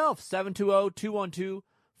text him yourself,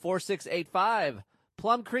 720-212-4685.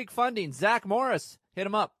 Plum Creek Funding, Zach Morris. Hit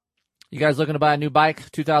him up. You guys looking to buy a new bike?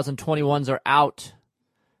 2021s are out.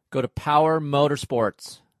 Go to Power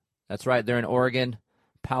Motorsports. That's right, they're in Oregon.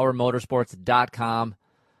 PowerMotorsports.com.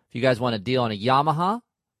 If you guys want a deal on a Yamaha,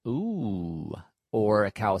 or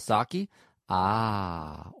a Kawasaki,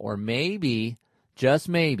 or maybe just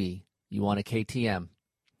maybe, you want a KTM.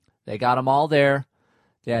 They got them all there.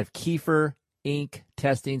 They have Kiefer Inc.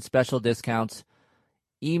 testing special discounts.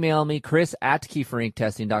 Email me,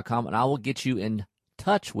 chris@kieferinctesting.com, and I will get you in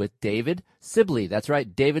touch with David Sibley. That's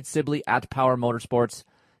right, David Sibley at Power Motorsports.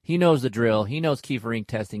 He knows the drill. He knows Kiefer Inc.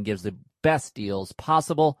 testing gives the best deals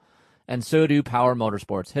possible, and so do Power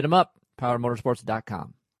Motorsports. Hit him up,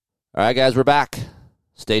 powermotorsports.com. All right, guys, we're back.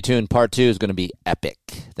 Stay tuned. Part 2 is going to be epic.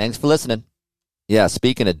 Thanks for listening. Yeah,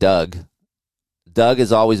 speaking of Doug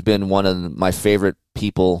has always been one of my favorite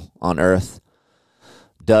people on earth.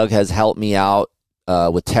 Doug has helped me out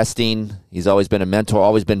with testing. He's always been a mentor,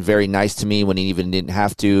 always been very nice to me when he even didn't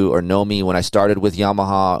have to or know me when I started with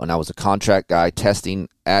Yamaha, when I was a contract guy testing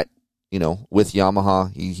with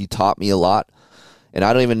Yamaha. He taught me a lot. And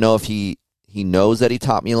I don't even know if he knows that he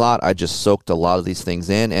taught me a lot. I just soaked a lot of these things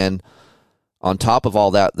in. And on top of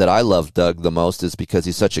all that I love Doug the most is because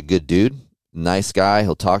he's such a good dude, nice guy.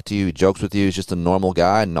 He'll talk to you. He jokes with you. He's just a normal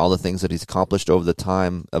guy, and all the things that he's accomplished over the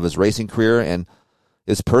time of his racing career and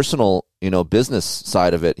his personal, business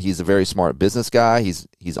side of it. He's a very smart business guy. He's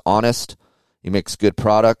honest. He makes good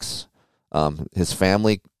products. His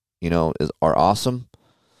family, are awesome.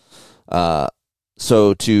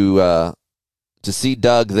 So to see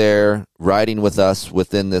Doug there riding with us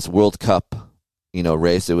within this World Cup,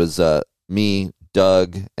 race, it was me,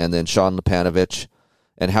 Doug, and then Sean Lepanovich.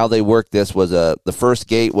 And how they worked this was the first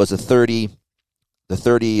gate was the 30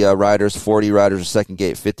 riders, 40 riders, the second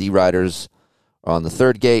gate 50 riders on the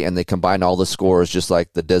third gate, and they combined all the scores just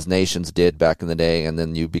like the Des Nations did back in the day, and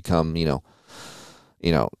then you become,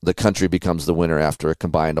 the country becomes the winner after a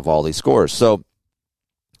combined of all these scores. So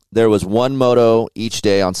there was one moto each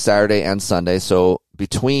day on Saturday and Sunday. So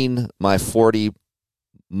between my 40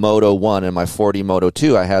 Moto 1 and my 40 Moto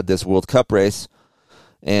 2, I had this World Cup race.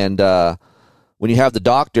 And when you have the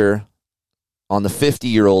doctor on the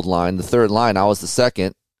 50-year-old line, the third line, I was the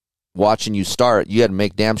second, watching you start, you had to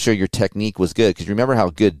make damn sure your technique was good. Because remember how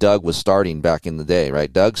good Doug was starting back in the day,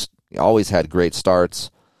 right? Doug's always had great starts.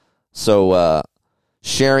 So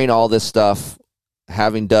sharing all this stuff,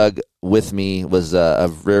 having Doug with me was a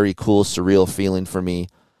very cool, surreal feeling for me.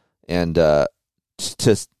 And to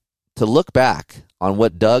look back on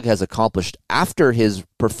what Doug has accomplished after his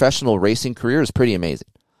professional racing career is pretty amazing.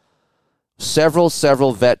 Several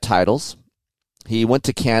vet titles. He went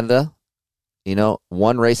to Canada,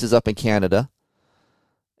 won races up in Canada.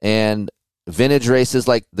 And vintage races,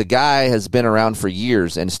 like the guy has been around for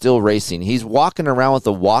years and still racing. He's walking around with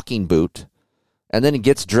a walking boot, and then he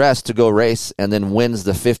gets dressed to go race and then wins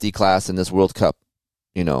the 50 class in this World Cup,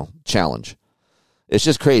 challenge. It's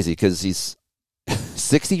just crazy because he's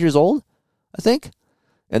 60 years old, I think.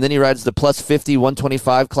 And then he rides the plus 50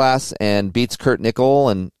 125 class and beats Kurt Nickel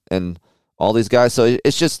and all these guys. So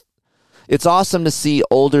it's awesome to see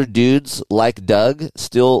older dudes like Doug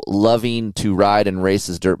still loving to ride and race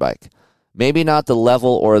his dirt bike. Maybe not the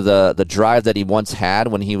level or the drive that he once had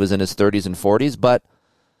when he was in his 30s and 40s, but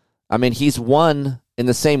I mean, he's won in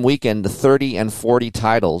the same weekend the 30 and 40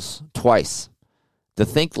 titles twice. To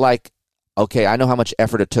think like, okay, I know how much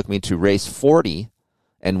effort it took me to race 40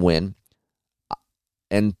 and win,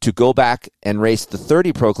 and to go back and race the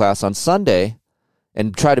 30 Pro class on Sunday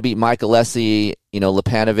and try to beat Mike Alessi,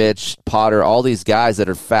 Lepanovich, Potter, all these guys that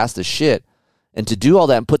are fast as shit. And to do all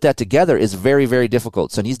that and put that together is very, very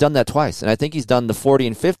difficult. So he's done that twice. And I think he's done the 40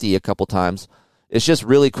 and 50 a couple times. It's just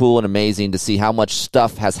really cool and amazing to see how much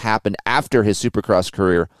stuff has happened after his Supercross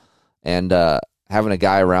career, and having a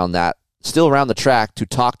guy around that, still around the track, to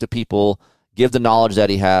talk to people, give the knowledge that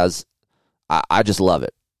he has. I just love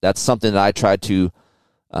it. That's something that I try to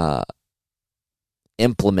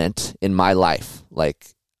implement in my life. Like,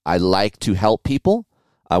 I like to help people.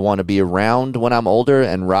 I want to be around when I'm older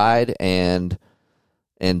and ride and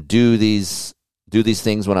do these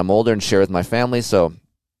things when I'm older and share with my family. So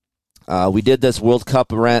we did this World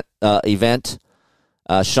Cup event.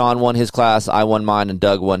 Sean won his class, I won mine, and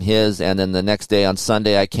Doug won his. And then the next day on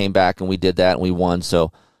Sunday, I came back and we did that and we won.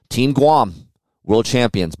 So Team Guam, world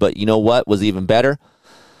champions. But you know what was even better?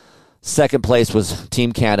 Second place was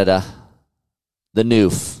Team Canada, the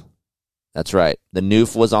Noof. That's right. The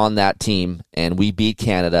Noof was on that team, and we beat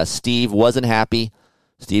Canada. Steve wasn't happy.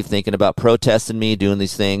 Steve thinking about protesting me, doing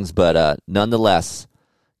these things. But nonetheless,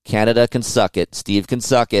 Canada can suck it. Steve can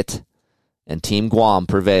suck it. And Team Guam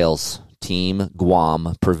prevails. Team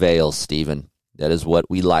Guam prevails, Steven. That is what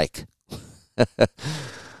we like.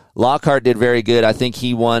 Lockhart did very good. I think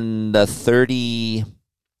he won the 30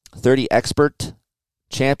 expert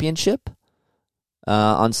championship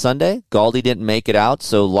on Sunday. Galdi didn't make it out,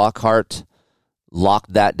 so Lockhart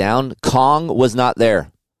locked that down. Kong was not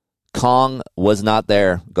there. Kong was not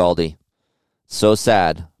there, Galdi. So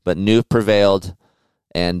sad. But Noof prevailed,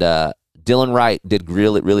 and Dylan Wright did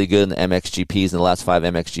really, really good in the MXGPs, in the last 5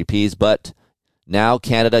 MXGPs. But now,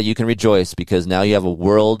 Canada, you can rejoice because now you have a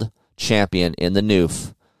world champion in the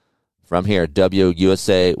Noof from here,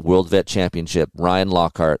 WUSA World Vet Championship, Ryan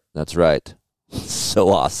Lockhart. That's right. So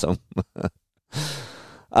awesome.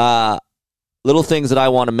 Little things that I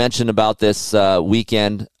want to mention about this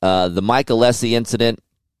weekend. The Mike Alessi incident.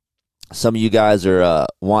 Some of you guys are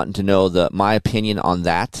wanting to know my opinion on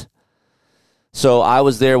that. So I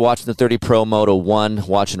was there watching the 30 Pro Moto 1,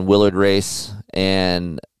 watching Willard race,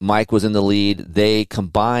 and Mike was in the lead. They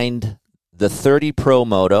combined the 30 Pro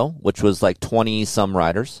Moto, which was like 20-some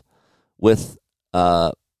riders, with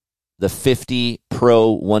the 50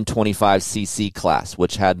 Pro 125cc class,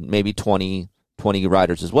 which had maybe 20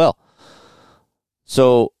 riders as well.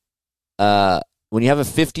 So when you have a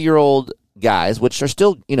 50-year-old guys, which are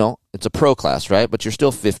still, it's a pro class, right? But you're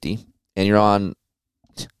still 50, and you're on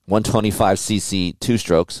 125cc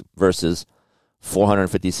 2-strokes versus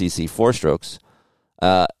 450cc 4-strokes.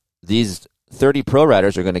 These 30 pro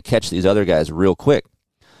riders are going to catch these other guys real quick.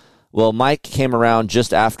 Well, Mike came around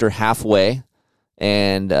just after halfway,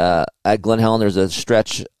 and at Glen Helen, there's a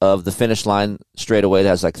stretch of the finish line straightaway that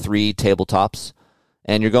has like 3 tabletops,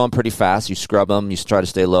 and you're going pretty fast. You scrub them. You try to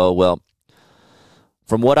stay low. Well,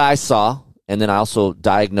 from what I saw, and then I also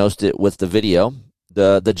diagnosed it with the video,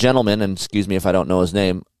 the gentleman, and excuse me if I don't know his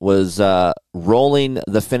name, was rolling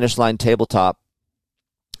the finish line tabletop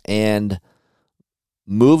and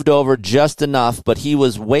moved over just enough, but he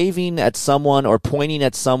was waving at someone or pointing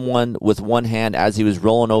at someone with one hand as he was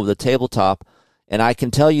rolling over the tabletop. And I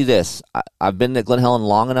can tell you this, I've been at Glen Helen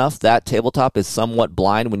long enough, that tabletop is somewhat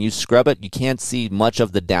blind. When you scrub it, you can't see much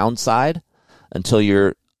of the downside until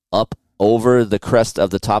you're up over the crest of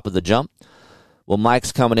the top of the jump. Well,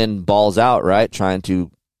 Mike's coming in balls out, right, trying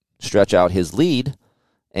to stretch out his lead,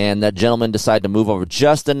 and that gentleman decided to move over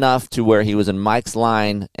just enough to where he was in Mike's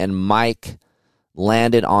line, and Mike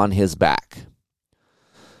landed on his back.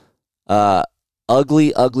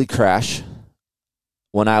 Ugly, ugly crash.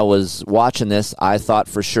 When I was watching this, I thought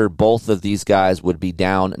for sure both of these guys would be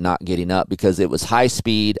down, not getting up, because it was high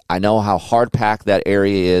speed. I know how hard packed that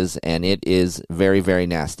area is, and it is very, very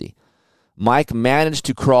nasty. Mike managed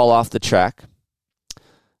to crawl off the track.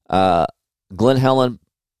 Glen Helen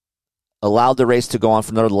allowed the race to go on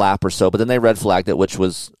for another lap or so, but then they red flagged it, which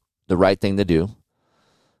was the right thing to do.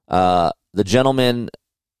 The gentleman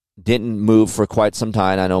didn't move for quite some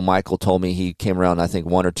time. I know Michael told me he came around, I think,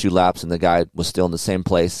 1 or 2 laps, and the guy was still in the same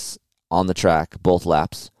place on the track, both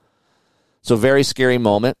laps. So very scary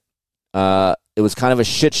moment. It was kind of a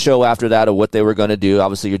shit show after that of what they were going to do.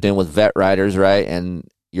 Obviously, you're dealing with vet riders, right? And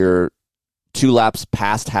you're 2 laps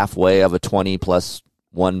past halfway of a 20 plus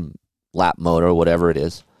 1 lap motor, whatever it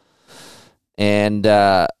is. And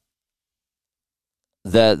the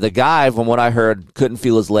guy, from what I heard, couldn't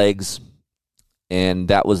feel his legs. And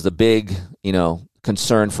that was the big,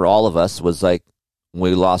 concern for all of us, was like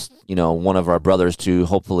we lost, one of our brothers to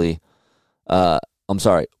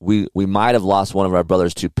we might have lost one of our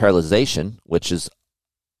brothers to paralyzation, which is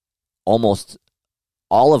almost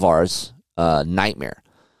all of ours nightmare.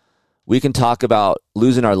 We can talk about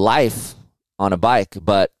losing our life on a bike,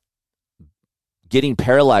 but getting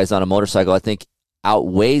paralyzed on a motorcycle, I think,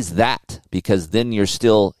 outweighs that, because then you're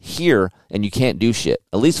still here and you can't do shit.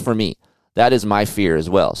 At least for me. That is my fear as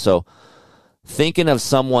well. So thinking of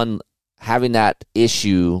someone having that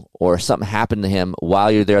issue or something happened to him while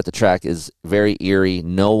you're there at the track is very eerie.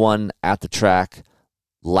 No one at the track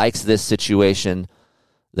likes this situation.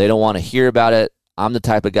 They don't want to hear about it. I'm the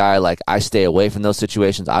type of guy, like, I stay away from those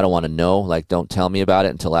situations. I don't want to know. Like, don't tell me about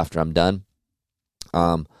it until after I'm done.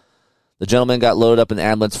 The gentleman got loaded up in the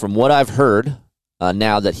ambulance. From what I've heard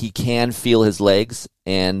now, that he can feel his legs,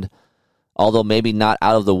 and although maybe not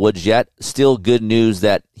out of the woods yet, still good news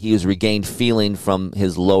that he has regained feeling from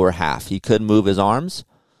his lower half. He could move his arms,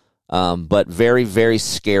 but very, very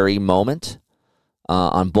scary moment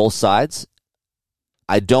on both sides.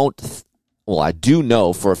 I do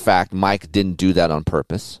know for a fact Mike didn't do that on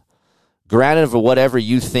purpose. Granted, for whatever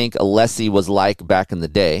you think Alessi was like back in the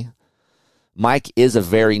day, Mike is a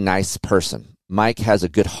very nice person. Mike has a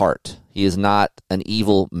good heart. He is not an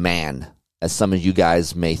evil man, as some of you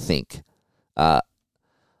guys may think.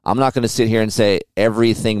 I'm not going to sit here and say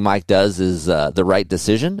everything Mike does is the right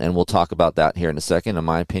decision, and we'll talk about that here in a second, in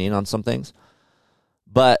my opinion, on some things.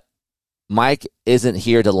 But Mike isn't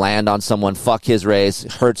here to land on someone, fuck his race,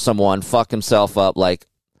 hurt someone, fuck himself up. Like,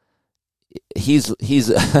 he's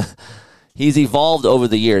evolved over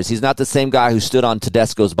the years. He's not the same guy who stood on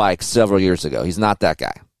Tedesco's bike several years ago. He's not that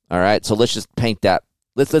guy. All right, so let's just paint that.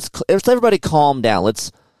 Let's everybody calm down.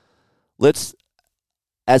 Let's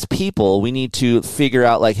as people, we need to figure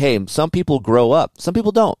out, like, hey, some people grow up, some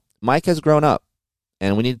people don't. Mike has grown up,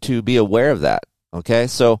 and we need to be aware of that. Okay,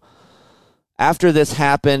 so after this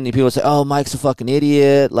happened, people say, "Oh, Mike's a fucking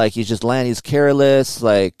idiot. Like, he's just he's careless.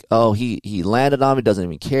 Like, oh, he landed on me, doesn't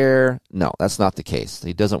even care." No, that's not the case.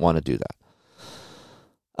 He doesn't want to do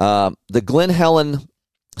that. The Glen Helen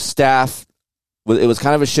staff, it was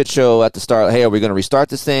kind of a shit show at the start. Hey, are we going to restart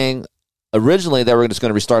this thing? Originally, they were just going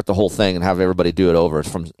to restart the whole thing and have everybody do it over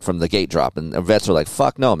from the gate drop. And the vets were like,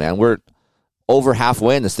 "Fuck no, man. We're over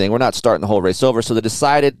halfway in this thing. We're not starting the whole race over." So they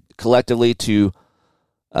decided collectively to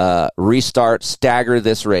restart, stagger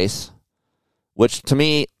this race, which to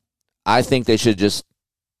me, I think they should just,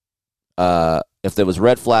 if there was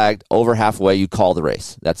red flagged over halfway, you call the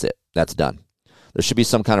race. That's it. That's done. There should be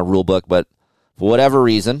some kind of rule book, but for whatever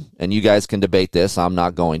reason, and you guys can debate this, I'm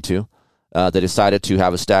not going to, they decided to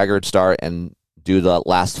have a staggered start and do the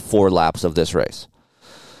last 4 laps of this race.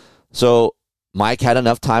 So Mike had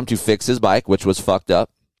enough time to fix his bike, which was fucked up,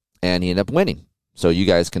 and he ended up winning. So you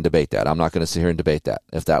guys can debate that. I'm not going to sit here and debate that,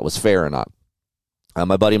 if that was fair or not.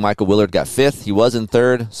 My buddy Michael Willard got 5th. He was in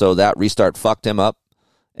 3rd, so that restart fucked him up,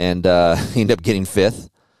 and he ended up getting 5th.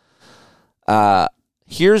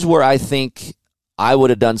 Here's where I think I would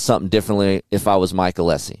have done something differently if I was Mike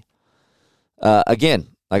Alessi. Again,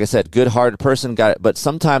 like I said, good-hearted person, got it. But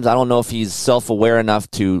sometimes I don't know if he's self-aware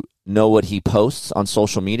enough to know what he posts on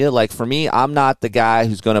social media. Like, for me, I'm not the guy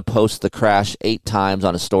who's going to post the crash 8 times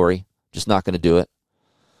on a story. Just not going to do it.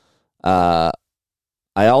 I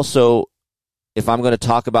also, if I'm going to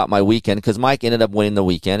talk about my weekend, because Mike ended up winning the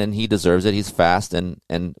weekend, and he deserves it. He's fast,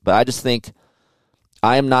 but I just think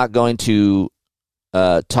I am not going to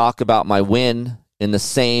talk about my win in the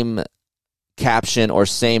same caption or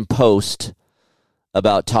same post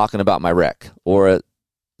about talking about my wreck or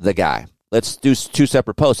the guy. Let's do 2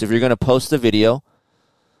 separate posts. If you're going to post the video,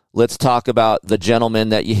 let's talk about the gentleman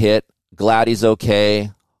that you hit. Glad he's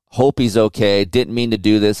okay. Hope he's okay. Didn't mean to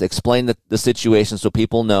do this. Explain the situation so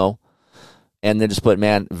people know. And then just put,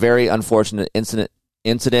 man, very unfortunate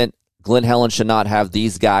incident. Glen Helen should not have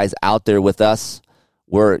these guys out there with us.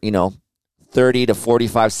 We're, 30 to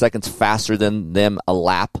 45 seconds faster than them a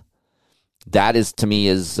lap. That is, to me,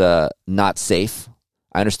 is not safe.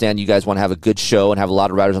 I understand you guys want to have a good show and have a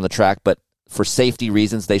lot of riders on the track, but for safety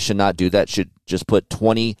reasons, they should not do that. Should just put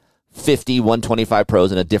 20, 50, 125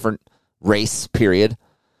 pros in a different race, period.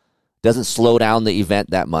 Doesn't slow down the event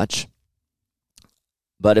that much.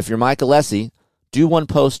 But if you're Mike Alessi, do 1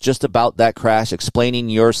 post just about that crash, explaining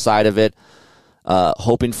your side of it,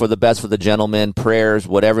 hoping for the best for the gentleman, prayers,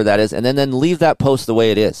 whatever that is, and then leave that post the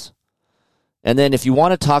way it is. And then if you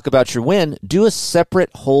want to talk about your win, do a separate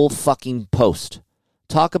whole fucking post.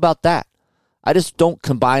 Talk about that. I just don't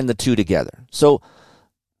combine the 2 together. So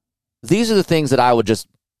these are the things that I would just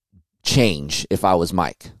change if I was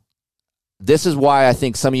Mike. This is why I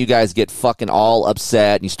think some of you guys get fucking all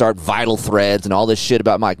upset and you start vital threads and all this shit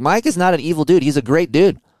about Mike. Mike is not an evil dude. He's a great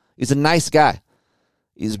dude. He's a nice guy.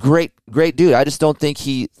 He's a great dude. I just don't think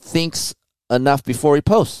he thinks enough before he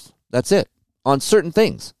posts. That's it. On certain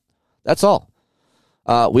things. That's all.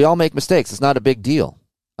 We all make mistakes. It's not a big deal.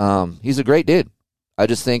 He's a great dude. I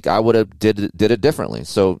just think I would have did it differently.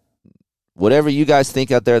 So whatever you guys think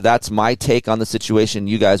out there, that's my take on the situation.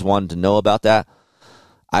 You guys wanted to know about that.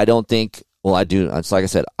 I don't think, well, I do. It's like I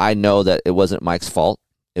said, I know that it wasn't Mike's fault.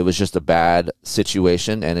 It was just a bad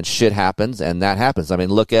situation, and shit happens, and that happens. I mean,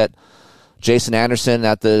 look at Jason Anderson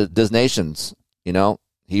at the Disnations.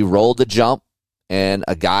 He rolled the jump, and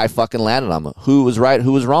a guy fucking landed on him. Who was right,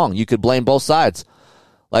 who was wrong? You could blame both sides.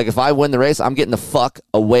 Like, if I win the race, I'm getting the fuck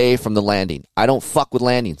away from the landing. I don't fuck with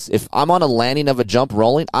landings. If I'm on a landing of a jump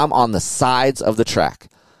rolling, I'm on the sides of the track.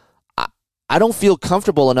 I don't feel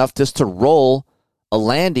comfortable enough just to roll a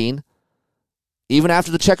landing even after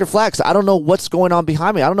the checkered flag. I don't know what's going on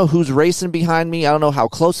behind me. I don't know who's racing behind me. I don't know how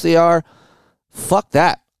close they are. Fuck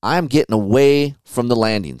that. I'm getting away from the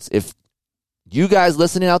landings. If you guys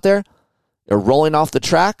listening out there are rolling off the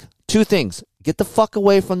track, 2 things. Get the fuck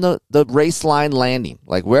away from the race line landing.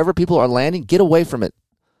 Like, wherever people are landing, get away from it.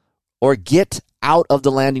 Or get out of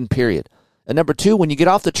the landing, period. And number 2, when you get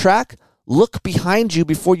off the track, look behind you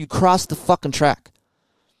before you cross the fucking track.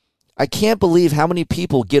 I can't believe how many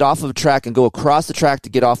people get off of a track and go across the track to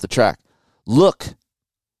get off the track. Look,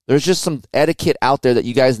 there's just some etiquette out there that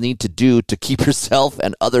you guys need to do to keep yourself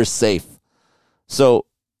and others safe. So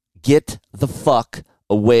get the fuck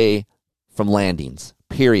away from landings,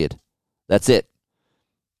 period. That's it.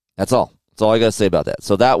 That's all. That's all I got to say about that.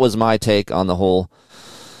 So that was my take on the whole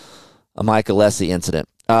Mike Alessi incident.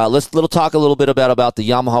 Let's talk a little bit about the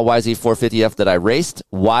Yamaha YZ450F that I raced,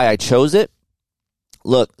 why I chose it.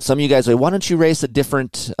 Look, some of you guys are like, why don't you race a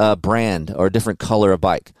different brand or a different color of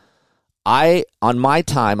bike? On my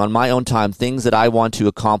own time, things that I want to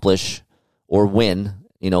accomplish or win,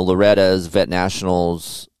 Loretta's, Vet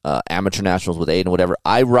Nationals, Amateur Nationals with Aiden, whatever,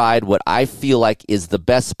 I ride what I feel like is the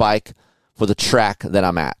best bike for the track that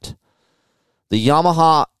I'm at. The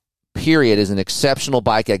Yamaha, period, is an exceptional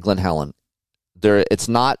bike at Glen Helen. It's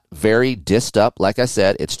not very dissed up, like I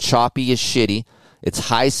said. It's choppy as shitty. It's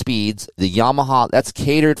high speeds. The Yamaha, that's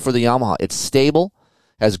catered for the Yamaha. It's stable,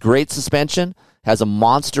 has great suspension, has a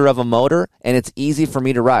monster of a motor, and it's easy for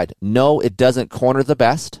me to ride. No, it doesn't corner the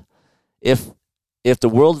best. If the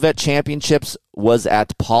World Vet Championships was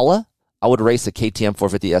at Paula, I would race a KTM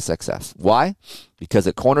 450 SXF. Why? Because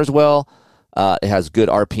it corners well. It has good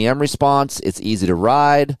RPM response. It's easy to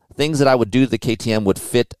ride. Things that I would do to the KTM would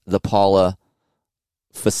fit the Paula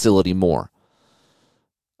facility more.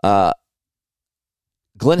 Glen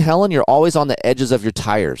Helen, you're always on the edges of your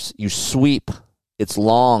tires. You sweep. It's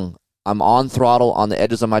long. I'm on throttle on the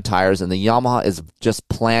edges of my tires, and the Yamaha is just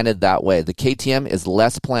planted that way. The KTM is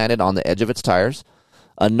less planted on the edge of its tires.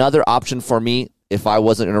 Another option for me, if I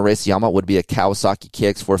wasn't in a race Yamaha, would be a Kawasaki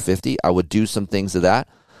KX450. I would do some things to that.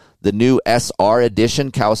 The new SR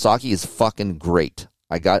edition Kawasaki is fucking great.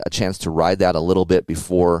 I got a chance to ride that a little bit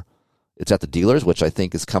before it's at the dealers, which I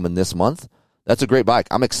think is coming this month. That's a great bike.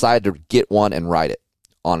 I'm excited to get one and ride it,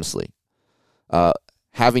 honestly.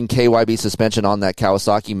 Having KYB suspension on that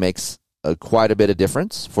Kawasaki makes quite a bit of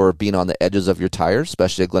difference for being on the edges of your tires,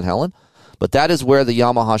 especially at Glen Helen. But that is where the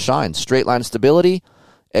Yamaha shines. Straight line stability,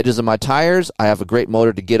 edges of my tires. I have a great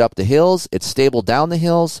motor to get up the hills. It's stable down the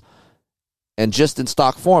hills. And just in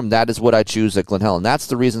stock form, that is what I choose at Glen Helen. That's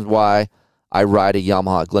the reason why I ride a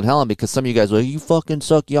Yamaha at Glen Helen, because some of you guys are like, you fucking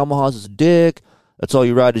suck, Yamahas is a dick. That's all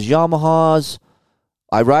you ride is Yamahas.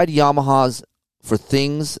 I ride Yamahas for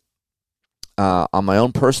things on my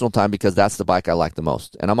own personal time because that's the bike I like the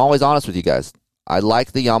most. And I'm always honest with you guys. I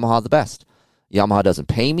like the Yamaha the best. Yamaha doesn't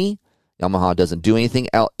pay me. Yamaha doesn't do anything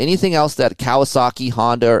else that Kawasaki,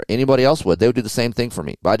 Honda, or anybody else would. They would do the same thing for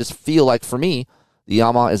me. But I just feel like, for me, the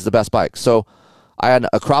Yamaha is the best bike. So I had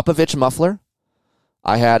a Krapovich muffler.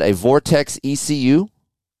 I had a Vortex ECU.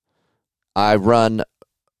 I run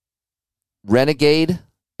Renegade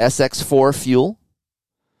SX4 fuel.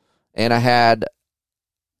 And I had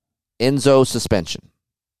Enzo suspension.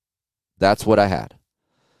 That's what I had.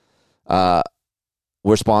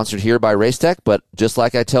 We're sponsored here by Racetech, but just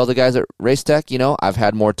like I tell the guys at Racetech, I've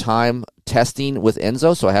had more time testing with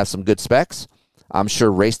Enzo, so I have some good specs. I'm sure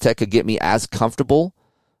Racetech could get me as comfortable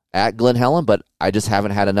at Glen Helen, but I just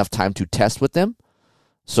haven't had enough time to test with them.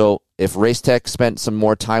 So if Racetech spent some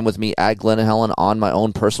more time with me at Glen Helen on my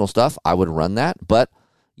own personal stuff, I would run that. But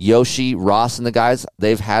Yoshi, Ross, and the guys,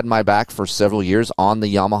 they've had my back for several years on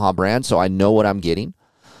the Yamaha brand, so I know what I'm getting.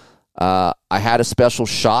 I had a special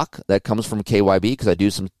shock that comes from KYB because I do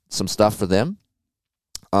some stuff for them.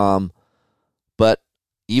 But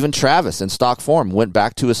even Travis in stock form went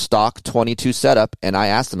back to a stock 22 setup, and I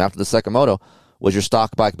asked him after the second moto, was your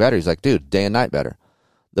stock bike better? He's like, dude, day and night better.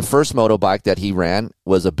 The first moto bike that he ran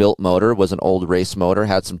was a built motor, was an old race motor,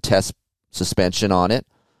 had some test suspension on it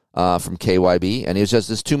from KYB, and it was just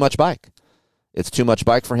this too much bike. It's too much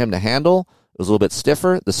bike for him to handle. It was a little bit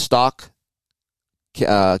stiffer. The stock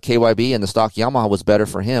KYB and the stock Yamaha was better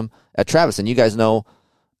for him at Travis, and you guys know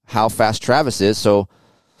how fast Travis is, so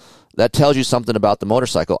that tells you something about the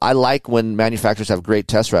motorcycle. I like when manufacturers have great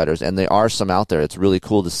test riders, and there are some out there. It's really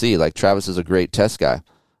cool to see. Like, Travis is a great test guy,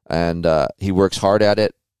 and he works hard at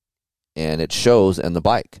it, and it shows in the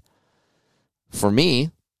bike. For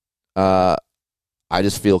me, I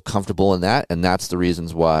just feel comfortable in that, and that's the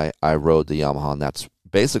reasons why I rode the Yamaha, and that's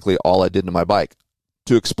basically all I did to my bike.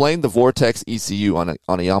 To explain the Vortex ECU on a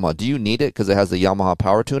Yamaha, do you need it because it has the Yamaha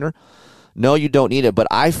power tuner? No, you don't need it, but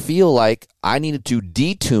I feel like I needed to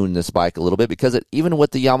detune this bike a little bit because even with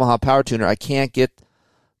the Yamaha power tuner, I can't get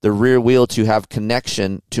the rear wheel to have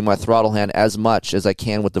connection to my throttle hand as much as I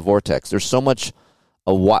can with the Vortex. There's so much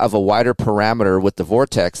of a wider parameter with the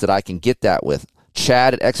Vortex that I can get that with.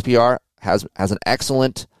 Chad at XPR has an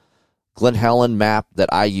excellent Glen Helen map that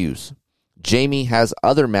I use. Jamie has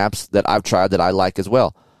other maps that I've tried that I like as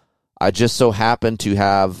well. I just so happen to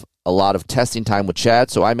have a lot of testing time with Chad,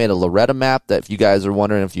 so I made a Loretta map that, if you guys are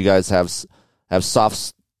wondering if you guys have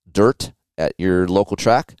soft dirt at your local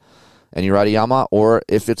track and you ride a Yamaha, or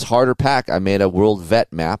if it's harder pack, I made a World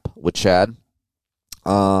Vet map with Chad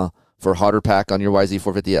for harder pack on your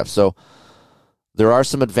YZ450F. So There are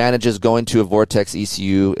some advantages going to a Vortex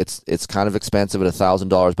ECU. It's kind of expensive at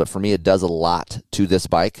 $1,000, but for me it does a lot to this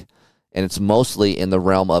bike, and it's mostly in the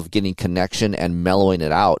realm of getting connection and mellowing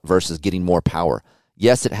it out versus getting more power.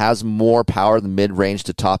 Yes, it has more power than mid-range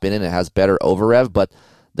to top end, and it has better over-rev, but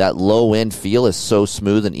that low-end feel is so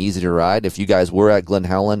smooth and easy to ride. If you guys were at Glen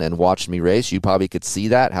Helen and watched me race, you probably could see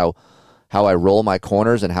that, how I roll my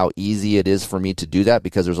corners and how easy it is for me to do that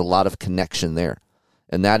because there's a lot of connection there.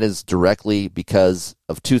 And that is directly because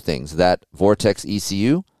of two things, that Vortex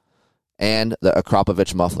ECU and the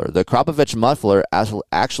Akrapovic muffler. The Akrapovic muffler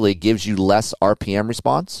actually gives you less RPM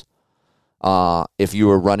response if you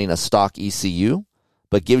were running a stock ECU,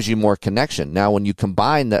 but gives you more connection. Now, when you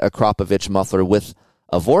combine the Akrapovic muffler with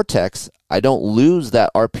a Vortex, I don't lose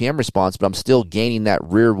that RPM response, but I'm still gaining that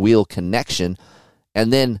rear wheel connection.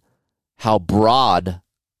 And then how broad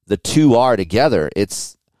the two are together,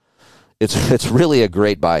 it's really a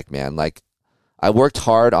great bike, man. Like, I worked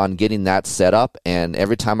hard on getting that set up, and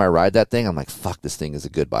every time I ride that thing, I'm like, fuck, this thing is a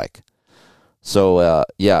good bike. So,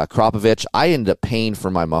 yeah, Akrapovic, I end up paying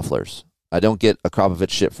for my mufflers. I don't get Akrapovic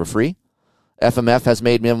shit for free. FMF has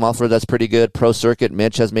made me a muffler that's pretty good. Pro Circuit,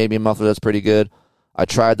 Mitch has made me a muffler that's pretty good. I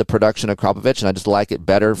tried the production Akrapovic, and I just like it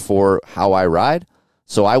better for how I ride.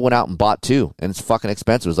 So I went out and bought two, and it's fucking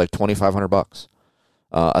expensive. It was like $2,500.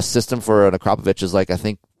 A system for an Akrapovic is like, I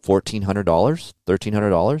think, $1,400,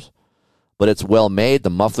 $1,300. But it's well made. The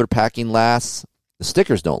muffler packing lasts. The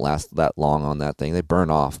stickers don't last that long on that thing. They burn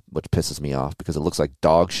off, which pisses me off because it looks like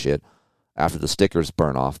dog shit after the stickers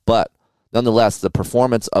burn off. But nonetheless, the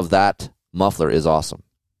performance of that muffler is awesome.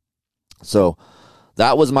 So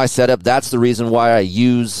that was my setup. That's the reason why I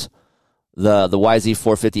use the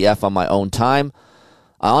YZ450F on my own time.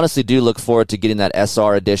 I honestly do look forward to getting that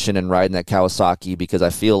SR edition and riding that Kawasaki because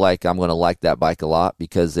I feel like I'm going to like that bike a lot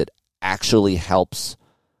because it actually helps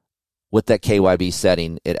with that KYB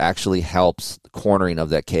setting. It actually helps the cornering of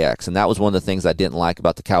that KX. And that was one of the things I didn't like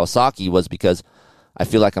about the Kawasaki was because I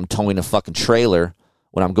feel like I'm towing a fucking trailer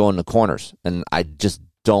when I'm going to corners. And I just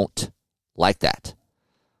don't like that.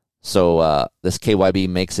 So this KYB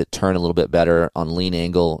makes it turn a little bit better on lean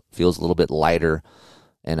angle, feels a little bit lighter.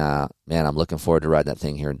 And, man, I'm looking forward to riding that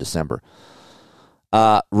thing here in December.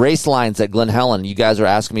 Race lines at Glen Helen. You guys are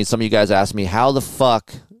asking me, some of you guys asked me, how the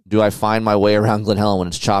fuck do I find my way around Glen Helen when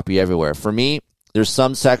it's choppy everywhere? For me, there's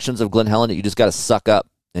some sections of Glen Helen that you just got to suck up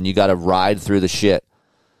and you got to ride through the shit.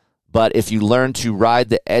 But if you learn to ride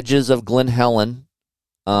the edges of Glen Helen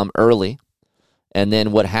early, and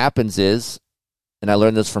then what happens is, and I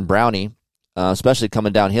learned this from Brownie, especially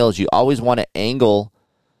coming down hills, you always want to angle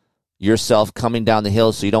yourself coming down the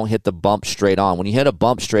hill so you don't hit the bump straight on. When you hit a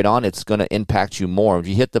bump straight on, it's going to impact you more. If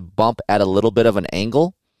you hit the bump at a little bit of an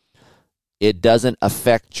angle, it doesn't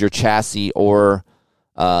affect your chassis or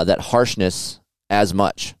that harshness as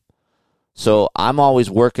much. So I'm always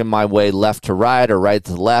working my way left to right or right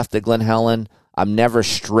to left at Glen Helen. I'm never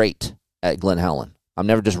straight at Glen Helen. I'm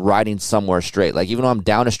never just riding somewhere straight. Like, even though I'm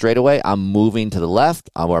down a straightaway, I'm moving to the left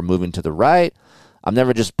or moving to the right. I'm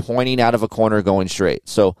never just pointing out of a corner going straight.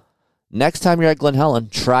 So next time you're at Glen Helen,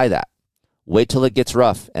 try that. Wait till it gets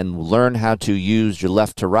rough and learn how to use your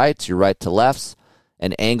left to rights, your right to lefts,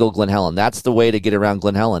 and angle Glen Helen. That's the way to get around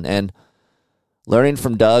Glen Helen. And learning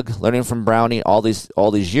from Doug, learning from Brownie, all these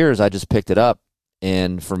years, I just picked it up.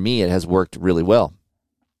 And for me, it has worked really well.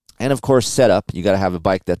 And of course, setup. You got to have a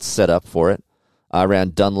bike that's set up for it. I ran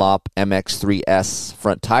Dunlop MX3S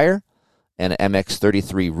front tire and an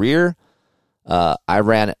MX33 rear. I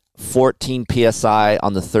ran 14 PSI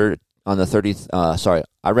on the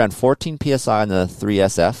I ran 14 PSI on the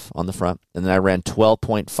 3SF on the front, and then I ran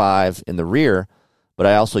 12.5 in the rear, but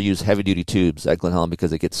I also use heavy-duty tubes at Glen Helen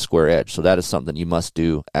because it gets square edge, so that is something you must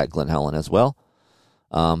do at Glen Helen as well.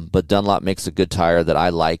 But Dunlop makes a good tire that I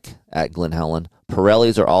like at Glen Helen.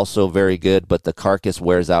 Pirellis are also very good, but the carcass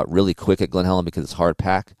wears out really quick at Glen Helen because it's hard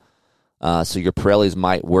pack. So your Pirellis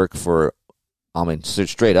might work for,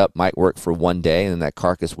 straight up, might work for one day, and then that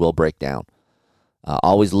carcass will break down.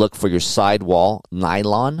 Always look for your sidewall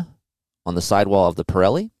nylon on the sidewall of the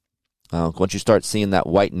Pirelli. Once you start seeing that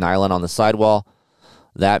white nylon on the sidewall,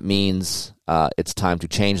 that means it's time to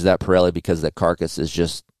change that Pirelli because that carcass is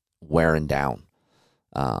just wearing down.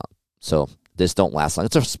 So this don't last long.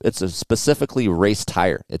 It's a specifically race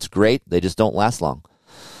tire. It's great. They just don't last long.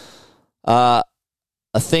 A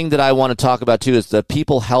thing that I want to talk about, too, is the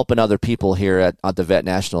people helping other people here at the Vet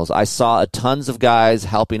Nationals. I saw tons of guys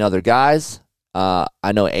helping other guys. I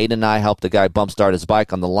know Aiden and I helped a guy bump start his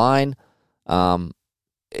bike on the line.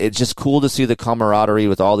 It's just cool to see the camaraderie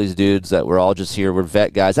with all these dudes that we're all just here. We're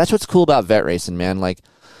vet guys. That's what's cool about vet racing, man. Like,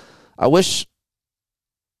 I wish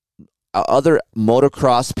other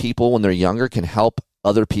motocross people when they're younger can help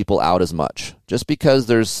other people out as much. Just because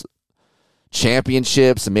there's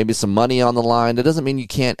championships and maybe some money on the line, that doesn't mean you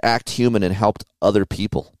can't act human and help other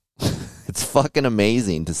people. It's fucking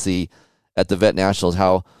amazing to see at the Vet Nationals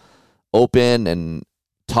how open and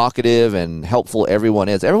talkative and helpful everyone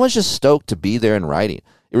is. Everyone's just stoked to be there and riding.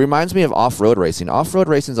 It reminds me of off-road racing. Off-road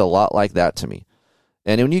racing is a lot like that to me.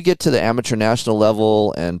 And when you get to the amateur national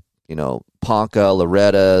level and, Ponca,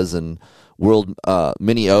 Loretta's and World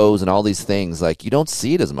Mini O's and all these things, like, you don't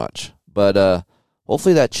see it as much. But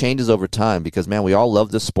hopefully that changes over time because, man, we all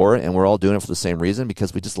love this sport and we're all doing it for the same reason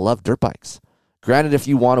because we just love dirt bikes. Granted, if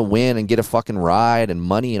you want to win and get a fucking ride and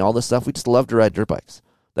money and all this stuff, we just love to ride dirt bikes.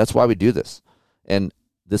 That's why we do this. And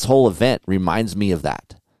this whole event reminds me of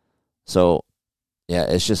that. So, yeah,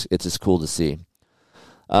 it's just cool to see.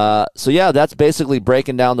 That's basically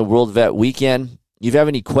breaking down the World Vet weekend. If you have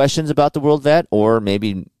any questions about the World Vet or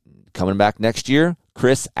maybe coming back next year,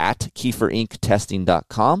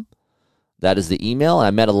 Chris@KieferInkTesting.com. That is the email. I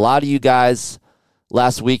met a lot of you guys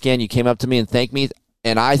last weekend. You came up to me and thanked me.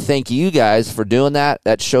 And I thank you guys for doing that.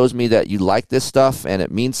 That shows me that you like this stuff and it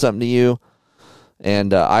means something to you.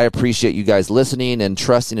 And I appreciate you guys listening and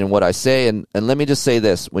trusting in what I say. And let me just say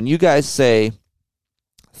this. When you guys say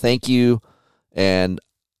thank you and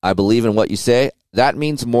I believe in what you say, that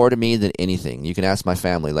means more to me than anything. You can ask my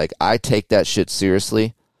family. Like, I take that shit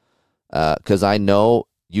seriously because I know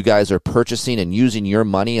you guys are purchasing and using your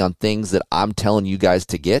money on things that I'm telling you guys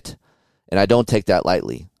to get. And I don't take that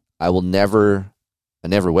lightly. I never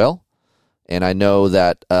will. And I know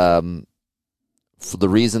that for the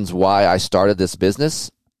reasons why I started this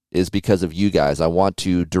business is because of you guys. I want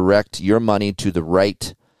to direct your money to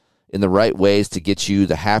in the right ways to get you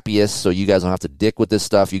the happiest so you guys don't have to dick with this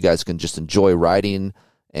stuff. You guys can just enjoy riding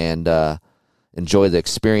and enjoy the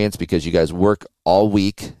experience because you guys work all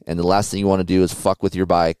week and the last thing you want to do is fuck with your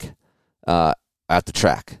bike at the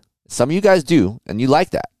track. Some of you guys do, and you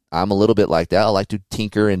like that. I'm a little bit like that. I like to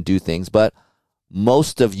tinker and do things, but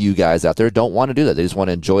most of you guys out there don't want to do that. They just want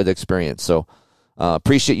to enjoy the experience. So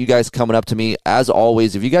appreciate you guys coming up to me. As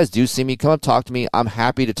always, if you guys do see me, come up, talk to me. I'm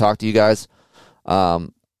happy to talk to you guys.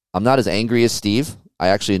 I'm not as angry as Steve. I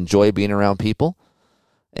actually enjoy being around people.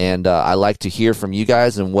 And I like to hear from you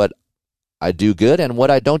guys and what I do good and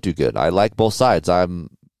what I don't do good. I like both sides. I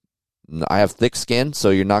have thick skin, so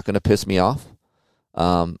you're not going to piss me off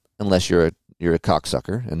unless you're a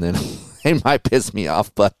cocksucker, and then it might piss me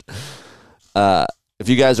off. But if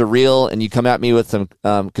you guys are real and you come at me with some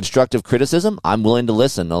constructive criticism, I'm willing to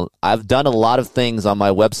listen. I've done a lot of things on my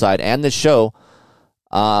website and this show,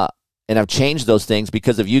 and I've changed those things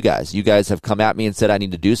because of you guys. You guys have come at me and said I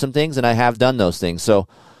need to do some things, and I have done those things. So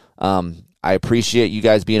I appreciate you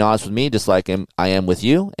guys being honest with me, just like I am with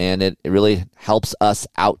you, and it really helps us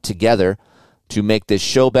out together to make this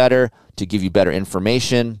show better, to give you better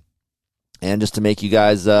information, and just to make you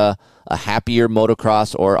guys a happier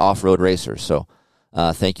motocross or off-road racer. So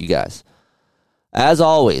thank you guys. As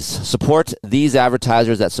always, support these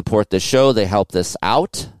advertisers that support this show. They help this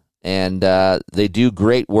out, and they do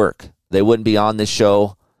great work. They wouldn't be on this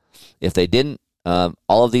show if they didn't. All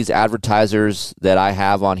of these advertisers that I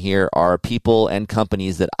have on here are people and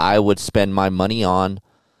companies that I would spend my money on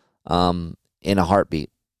in a heartbeat.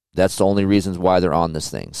 That's the only reasons why they're on this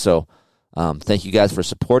thing. So thank you guys for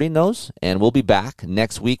supporting those, and we'll be back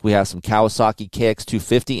next week. We have some Kawasaki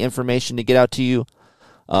KX250 information to get out to you.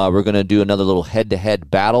 We're going to do another little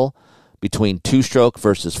head-to-head battle between two-stroke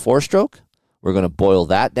versus four-stroke. We're going to boil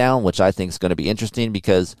that down, which I think is going to be interesting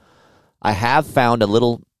because I have found a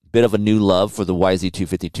little bit of a new love for the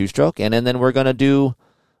YZ250 two-stroke, and then we're going to do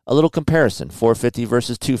a little comparison, 450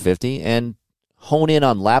 versus 250, and hone in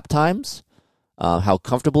on lap times, how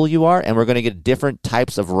comfortable you are, and we're going to get different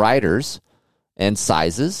types of riders and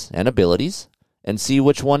sizes and abilities and see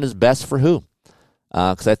which one is best for who.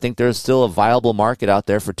 Because I think there's still a viable market out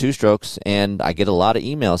there for two-strokes, and I get a lot of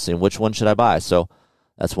emails saying, which one should I buy? So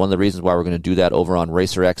that's one of the reasons why we're going to do that over on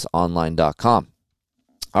RacerXOnline.com.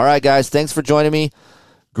 All right, guys, thanks for joining me.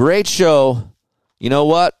 Great show. You know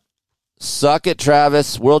what? Suck it,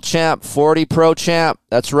 Travis. World champ, 40 pro champ.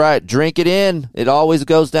 That's right. Drink it in. It always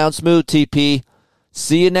goes down smooth, TP.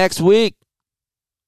 See you next week.